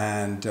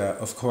 And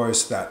of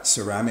course, that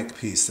ceramic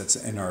piece that's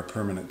in our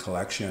permanent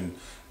collection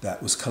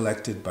that was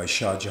collected by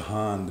Shah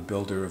Jahan, the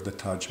builder of the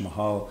Taj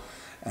Mahal,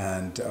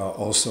 and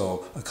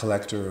also a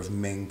collector of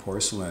Ming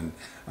porcelain.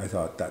 I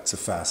thought that's a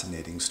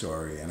fascinating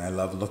story, and I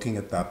love looking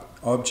at that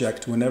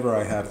object whenever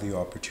I have the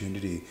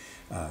opportunity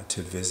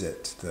to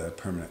visit the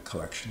permanent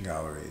collection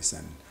galleries,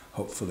 and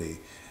hopefully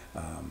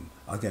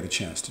I'll get a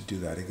chance to do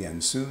that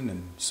again soon,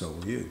 and so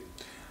will you.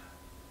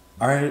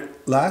 Our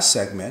last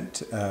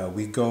segment,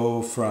 we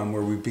go from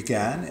where we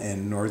began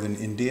in northern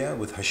India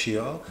with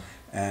Hasheel,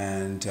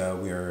 and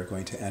we are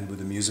going to end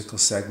with a musical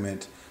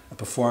segment, a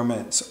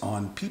performance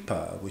on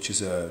pipa, which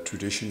is a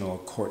traditional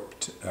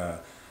court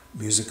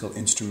musical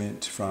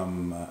instrument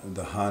from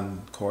the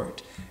Han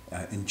court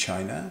in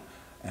China.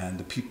 And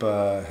the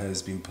pipa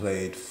has been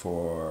played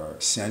for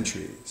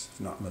centuries, if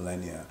not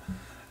millennia.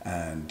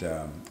 And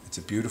it's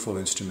a beautiful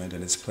instrument,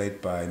 and it's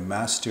played by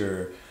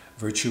master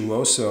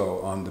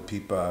virtuoso on the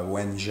pipa,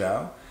 Wen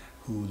Zhao,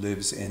 who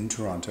lives in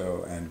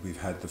Toronto, and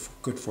we've had the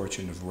good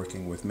fortune of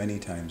working with many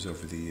times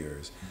over the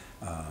years.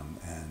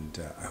 And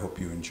I hope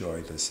you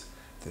enjoy this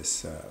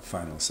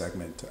final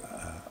segment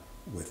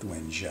with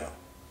Wen Zhao.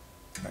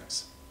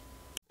 Thanks.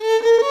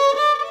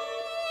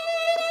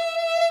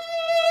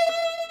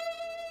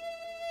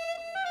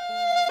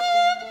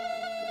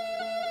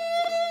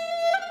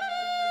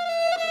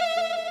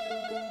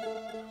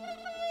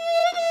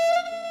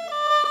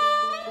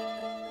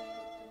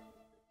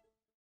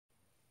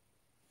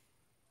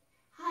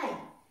 Hi,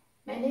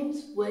 my name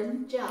is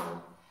Wen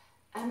Zhao.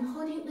 I'm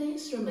holding the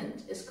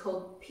instrument. It's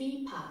called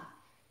pipa,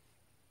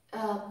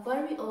 a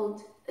very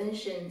old,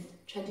 ancient,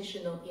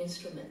 traditional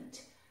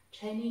instrument,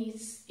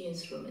 Chinese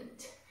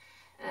instrument.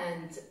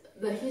 And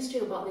the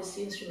history about this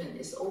instrument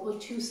is over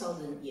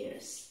 2,000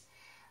 years.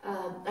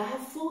 I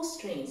have 4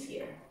 strings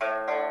here.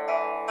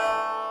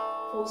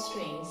 4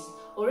 strings.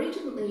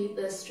 Originally,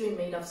 the string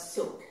made of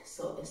silk,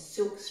 so a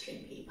silk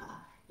string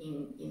pipa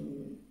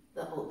in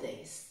the old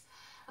days.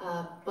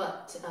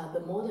 But the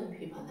modern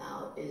pipa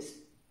now is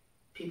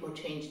people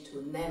change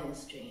to nylon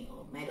string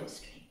or metal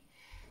string.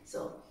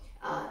 So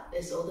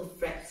there's all the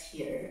frets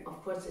here.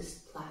 Of course, it's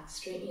black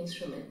string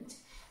instrument,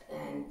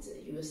 and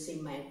you will see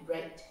my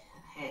right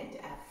hand.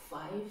 I have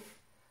 5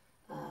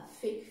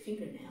 fake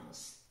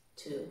fingernails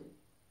to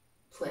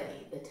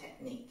play the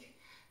technique.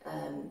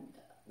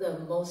 The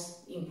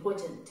most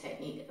important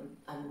technique,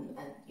 and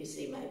you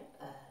see my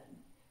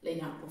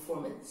later on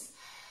performance.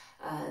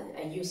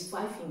 I use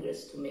 5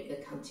 fingers to make a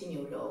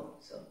continual roll.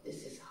 So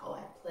this is how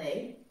I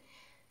play.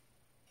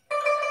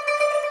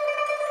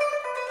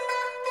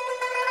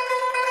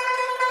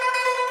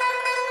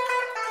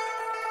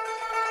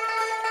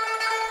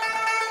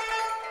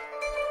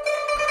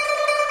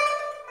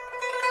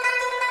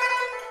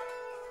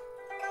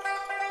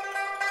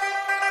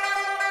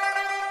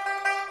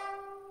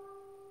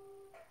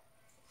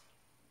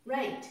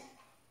 Right,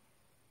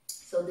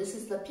 So this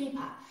is the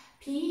pipa.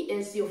 P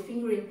is your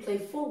fingering play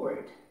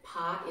forward.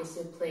 Pa is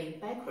your play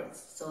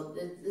backwards. So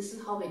this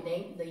is how we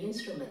name the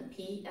instrument,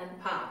 P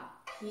and pa.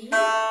 P,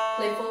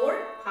 play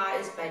forward, pa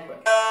is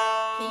backward. P,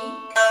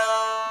 pa.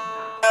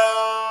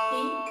 P,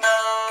 pa.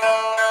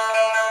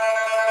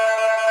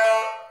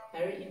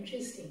 Very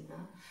interesting,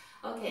 huh?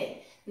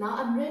 Okay, now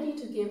I'm ready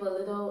to give a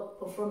little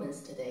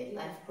performance today,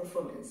 live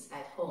performance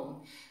at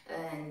home.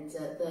 And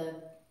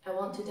I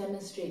want to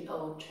demonstrate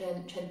our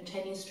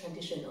Chinese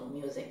traditional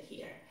music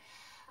here.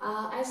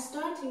 I'm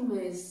starting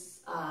with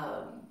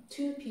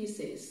two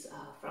pieces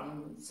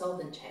from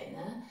southern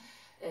China.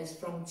 It's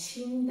from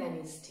Qing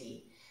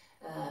Dynasty,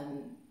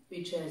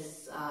 which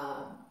is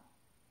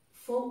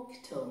folk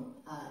tone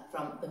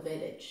from the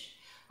village.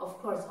 Of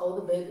course, all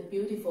the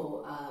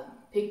beautiful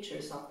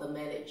pictures of the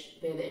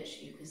village,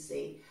 you could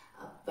see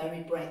a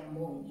very bright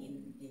moon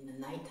in the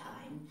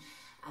nighttime,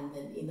 and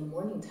then in the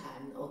morning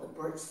time, all the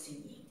birds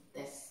singing.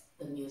 That's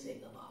the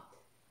music about.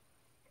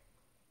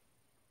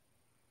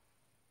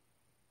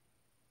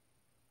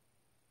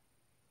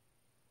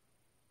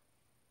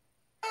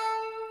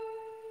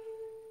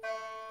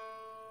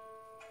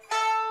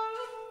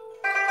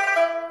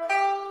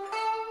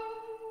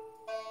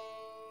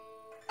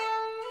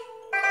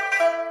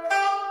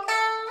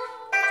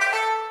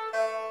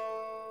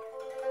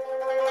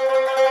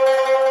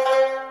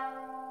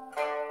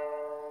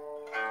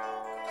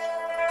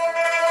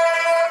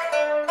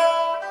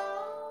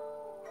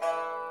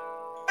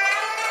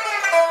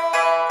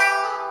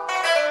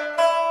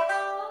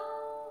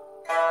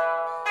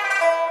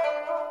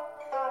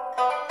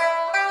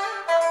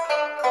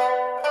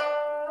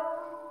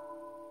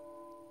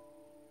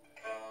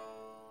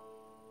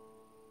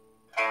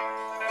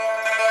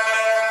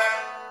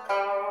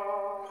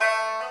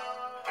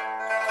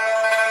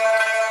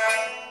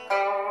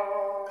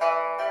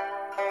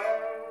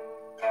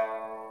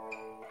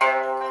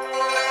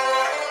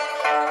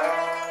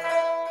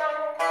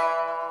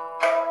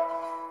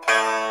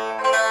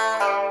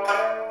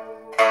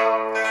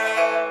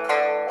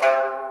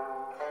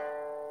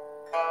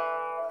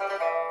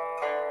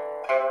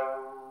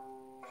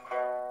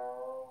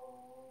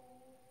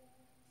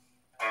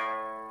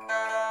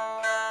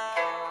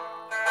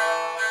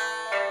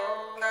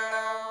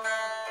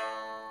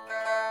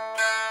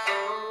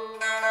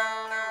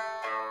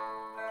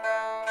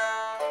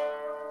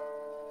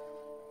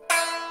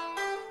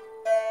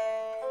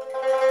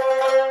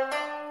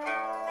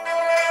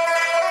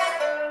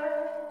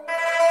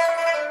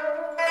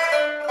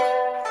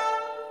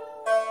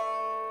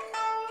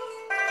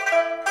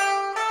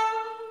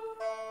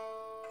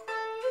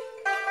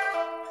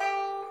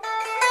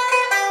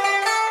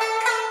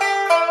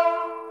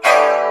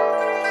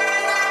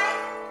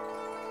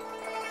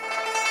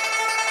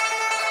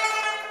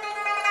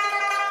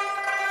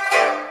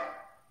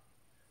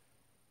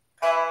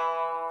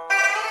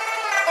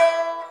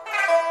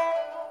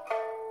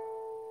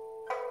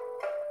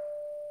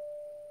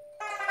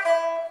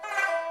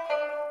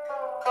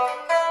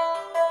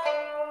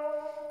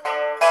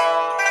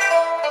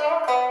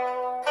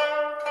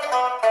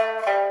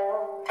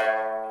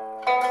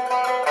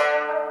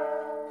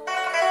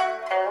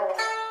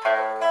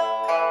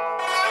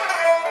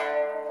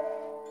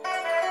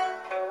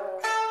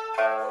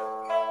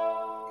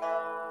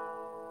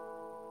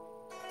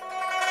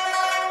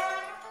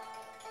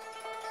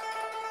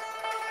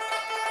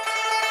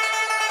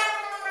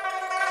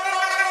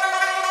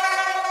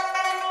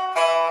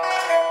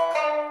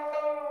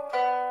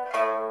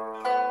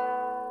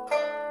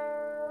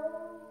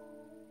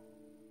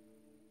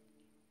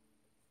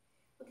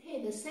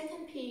 The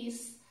second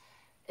piece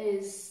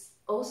is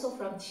also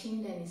from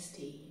Qing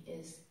Dynasty,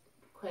 is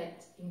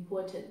quite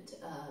important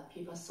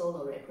pipa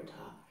solo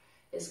repertoire.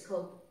 It's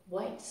called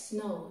White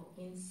Snow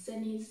in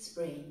Sunny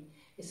Spring.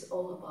 It's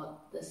all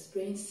about the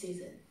spring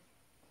season.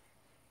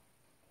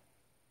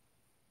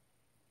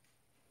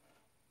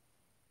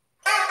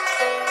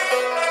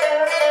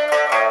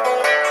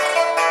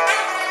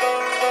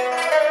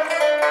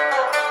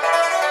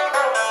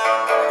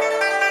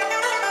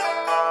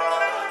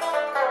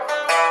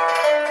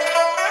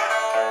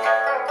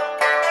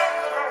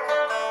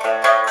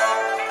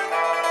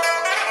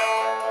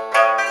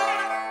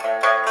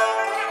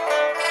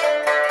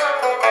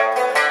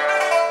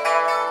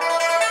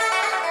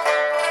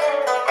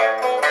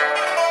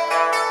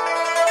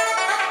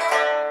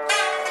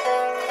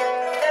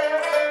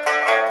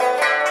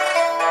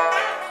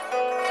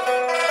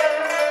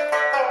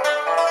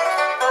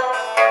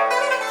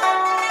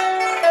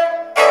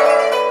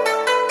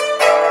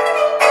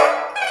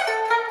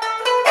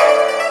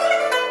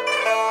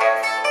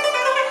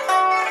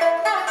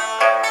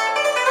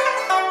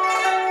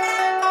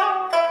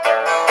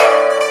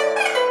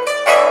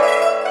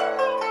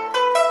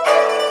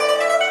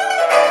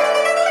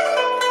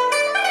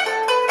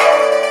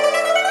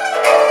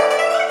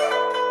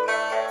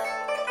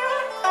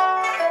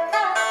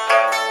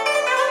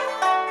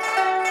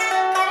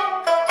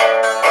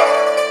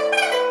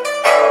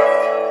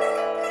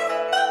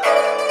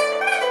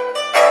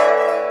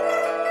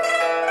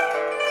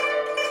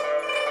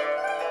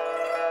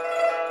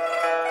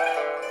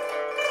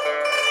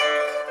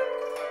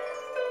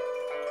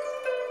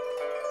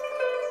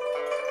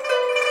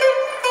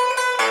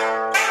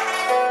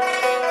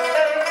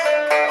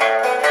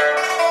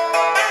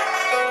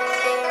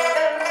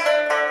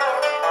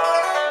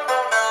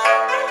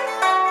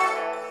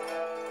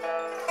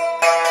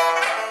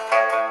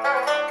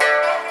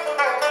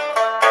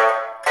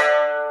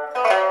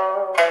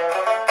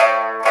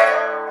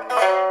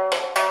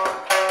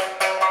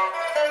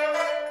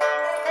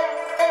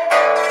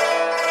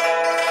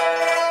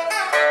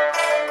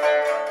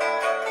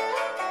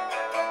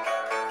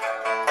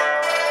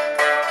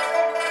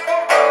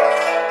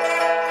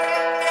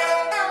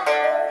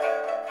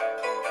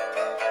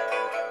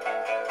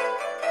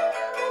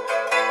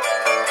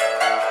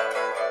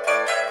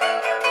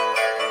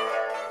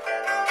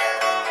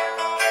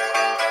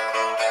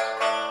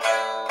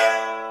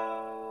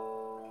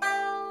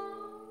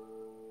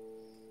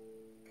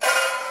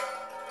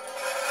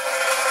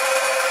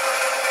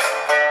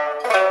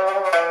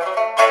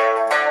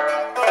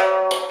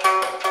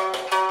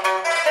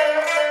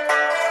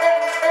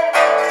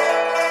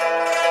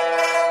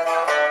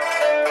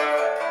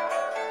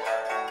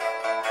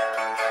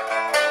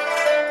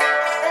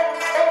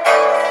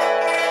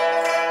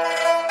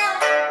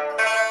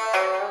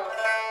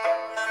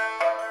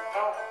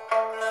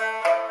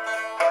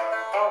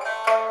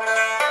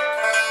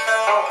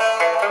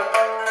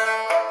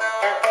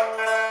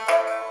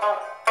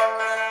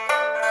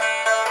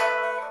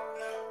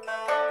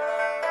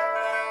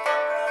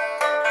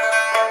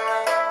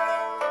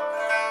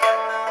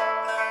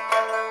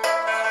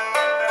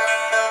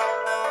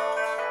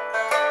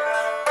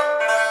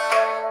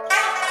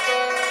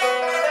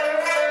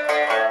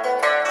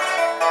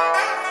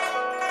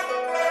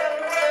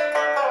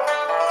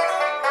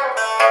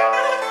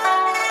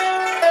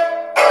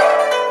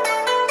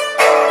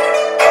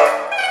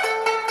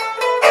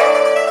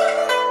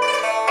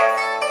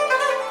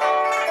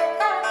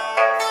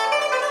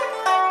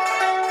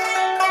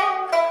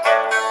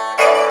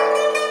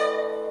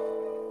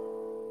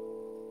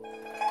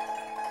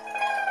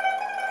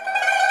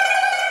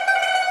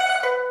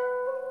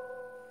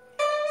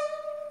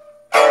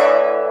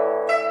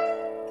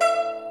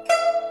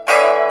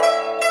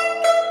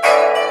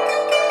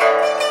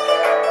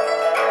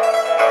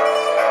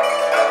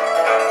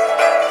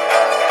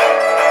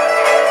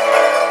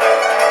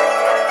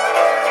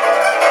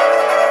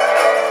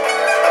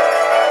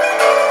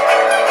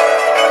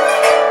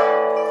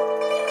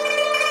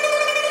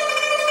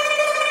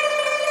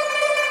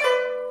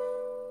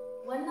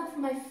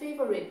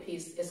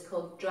 piece is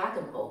called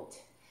Dragon Boat.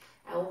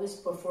 I always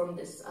perform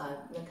this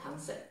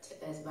concept.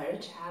 It's very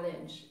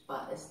challenging,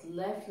 but it's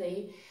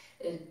lovely.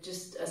 It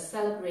just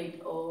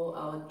celebrate all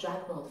our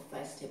Dragon Boat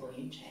festival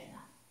in China.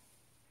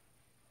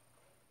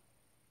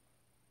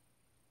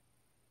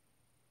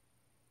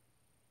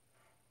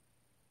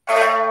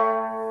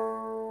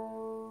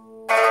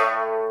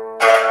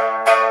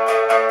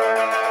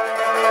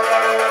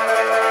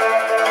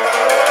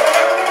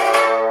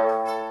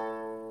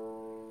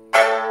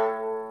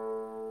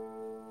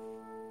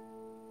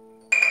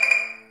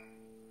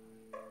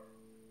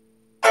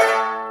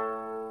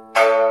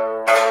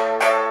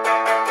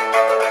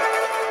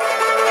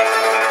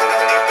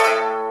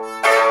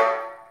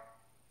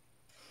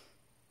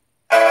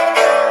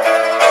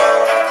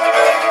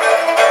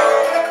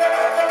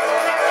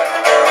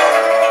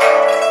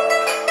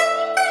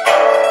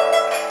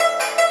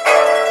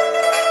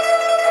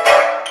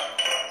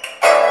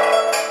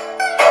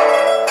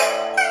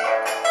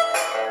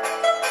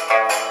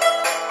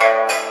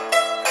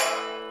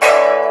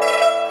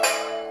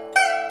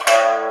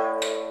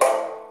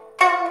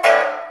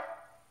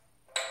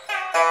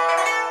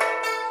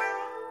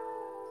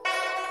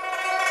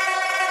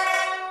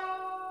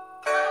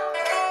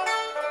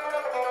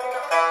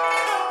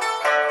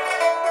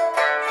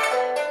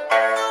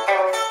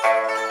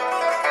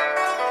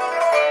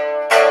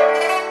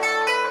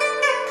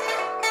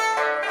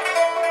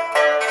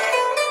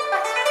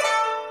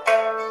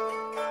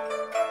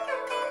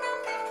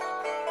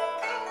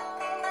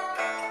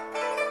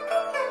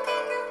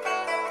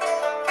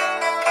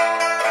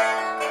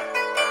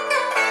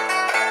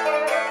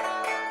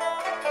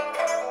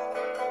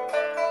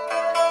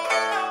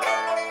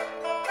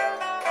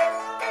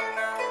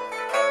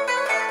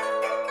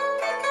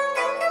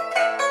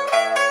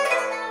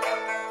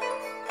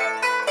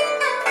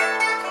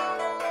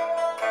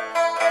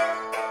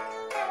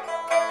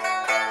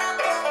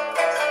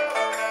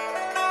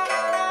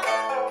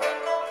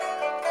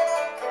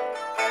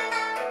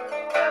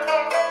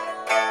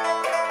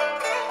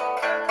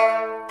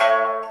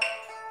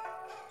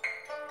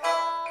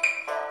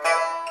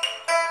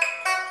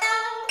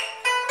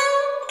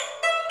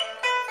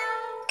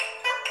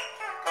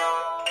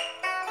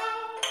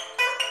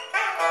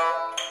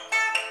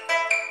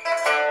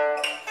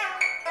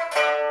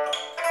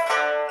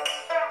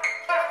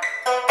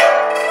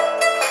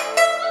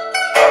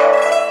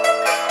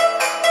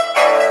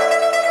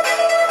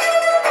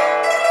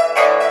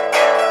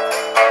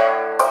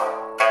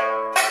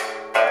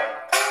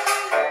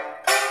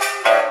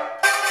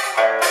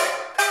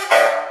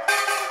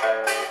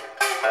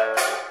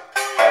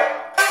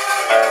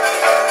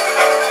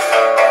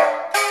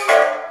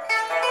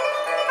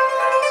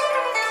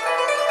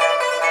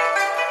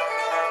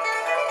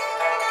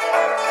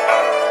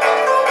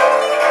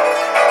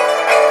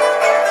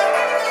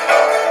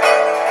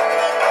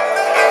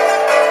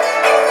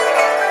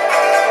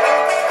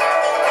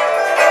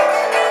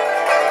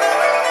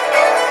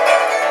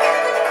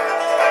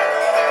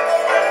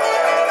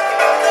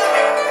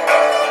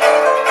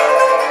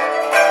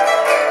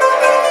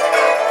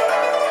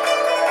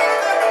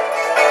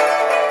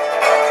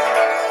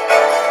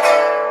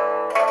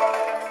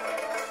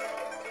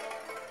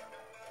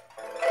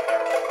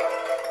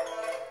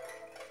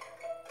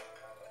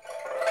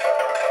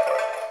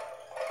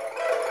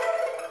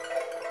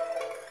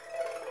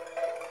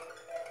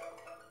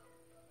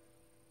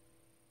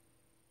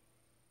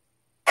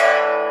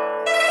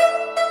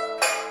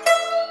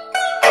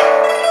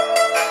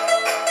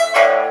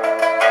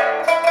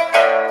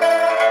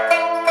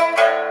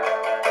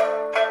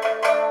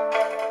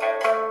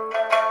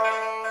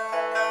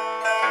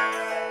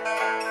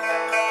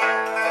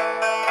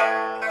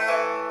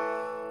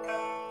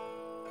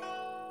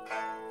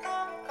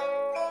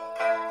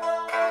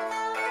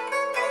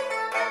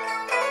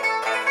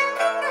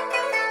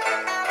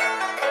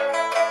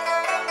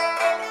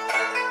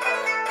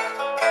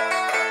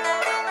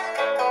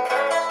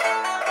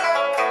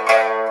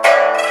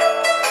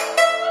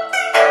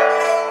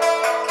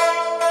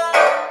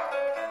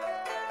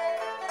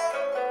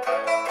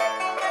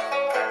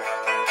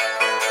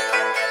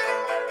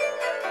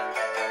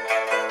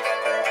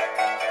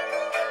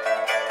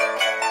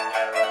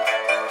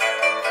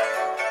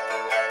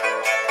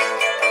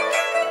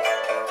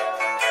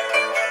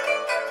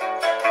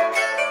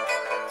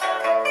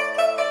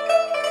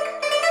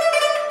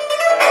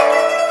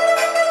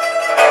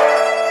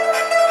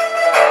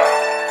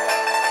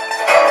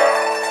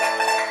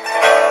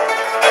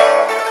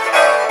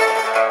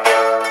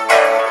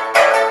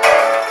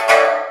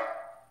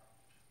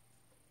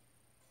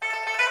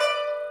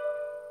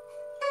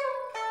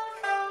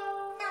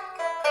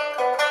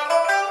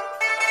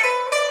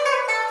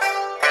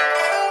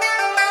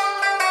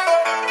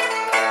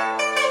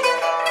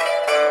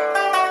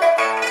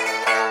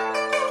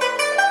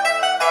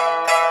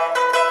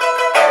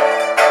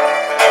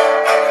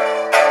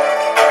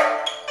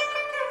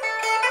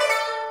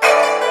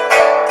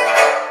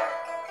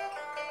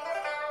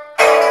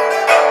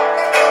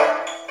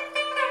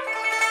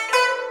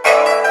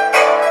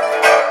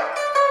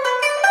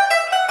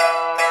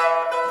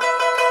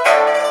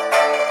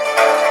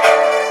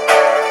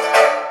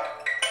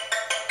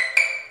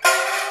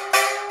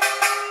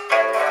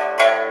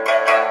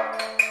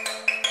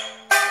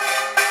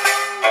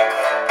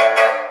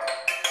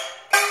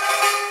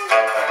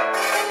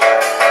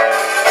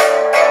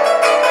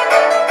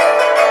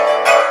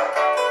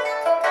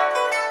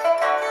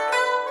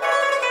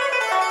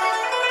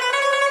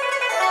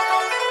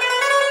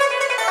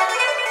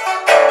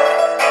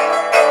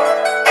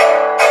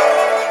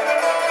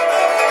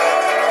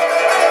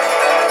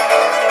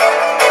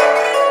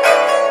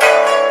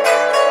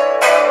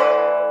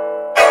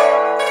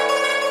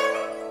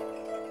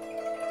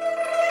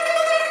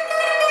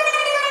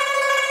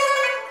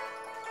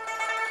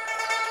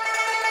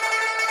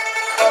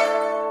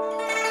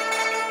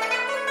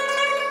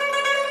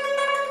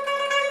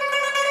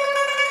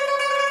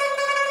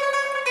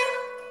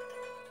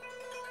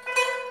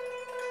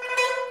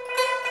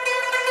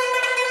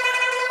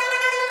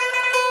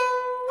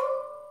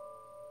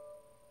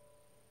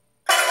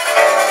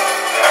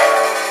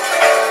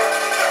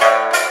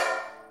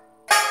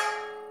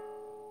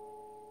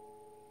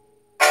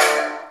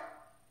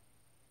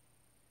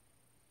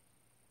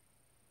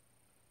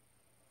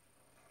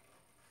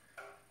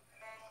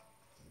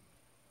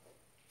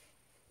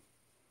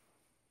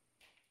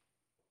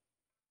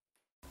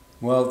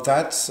 Well,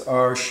 that's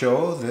our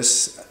show.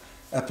 This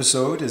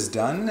episode is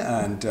done,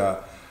 and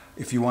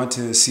if you want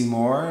to see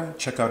more,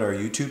 check out our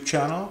YouTube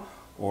channel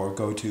or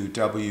go to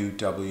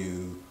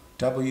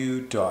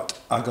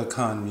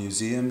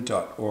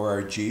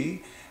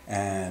www.agakhanmuseum.org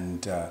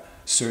and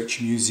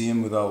search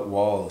Museum Without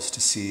Walls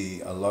to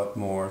see a lot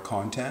more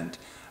content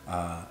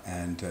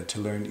and to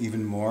learn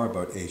even more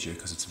about Asia,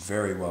 because it's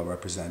very well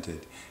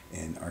represented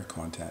in our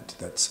content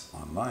that's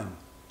online.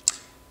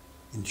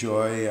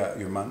 Enjoy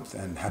your month,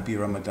 and happy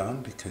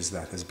Ramadan, because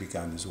that has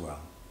begun as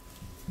well.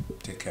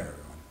 Take care,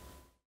 everyone.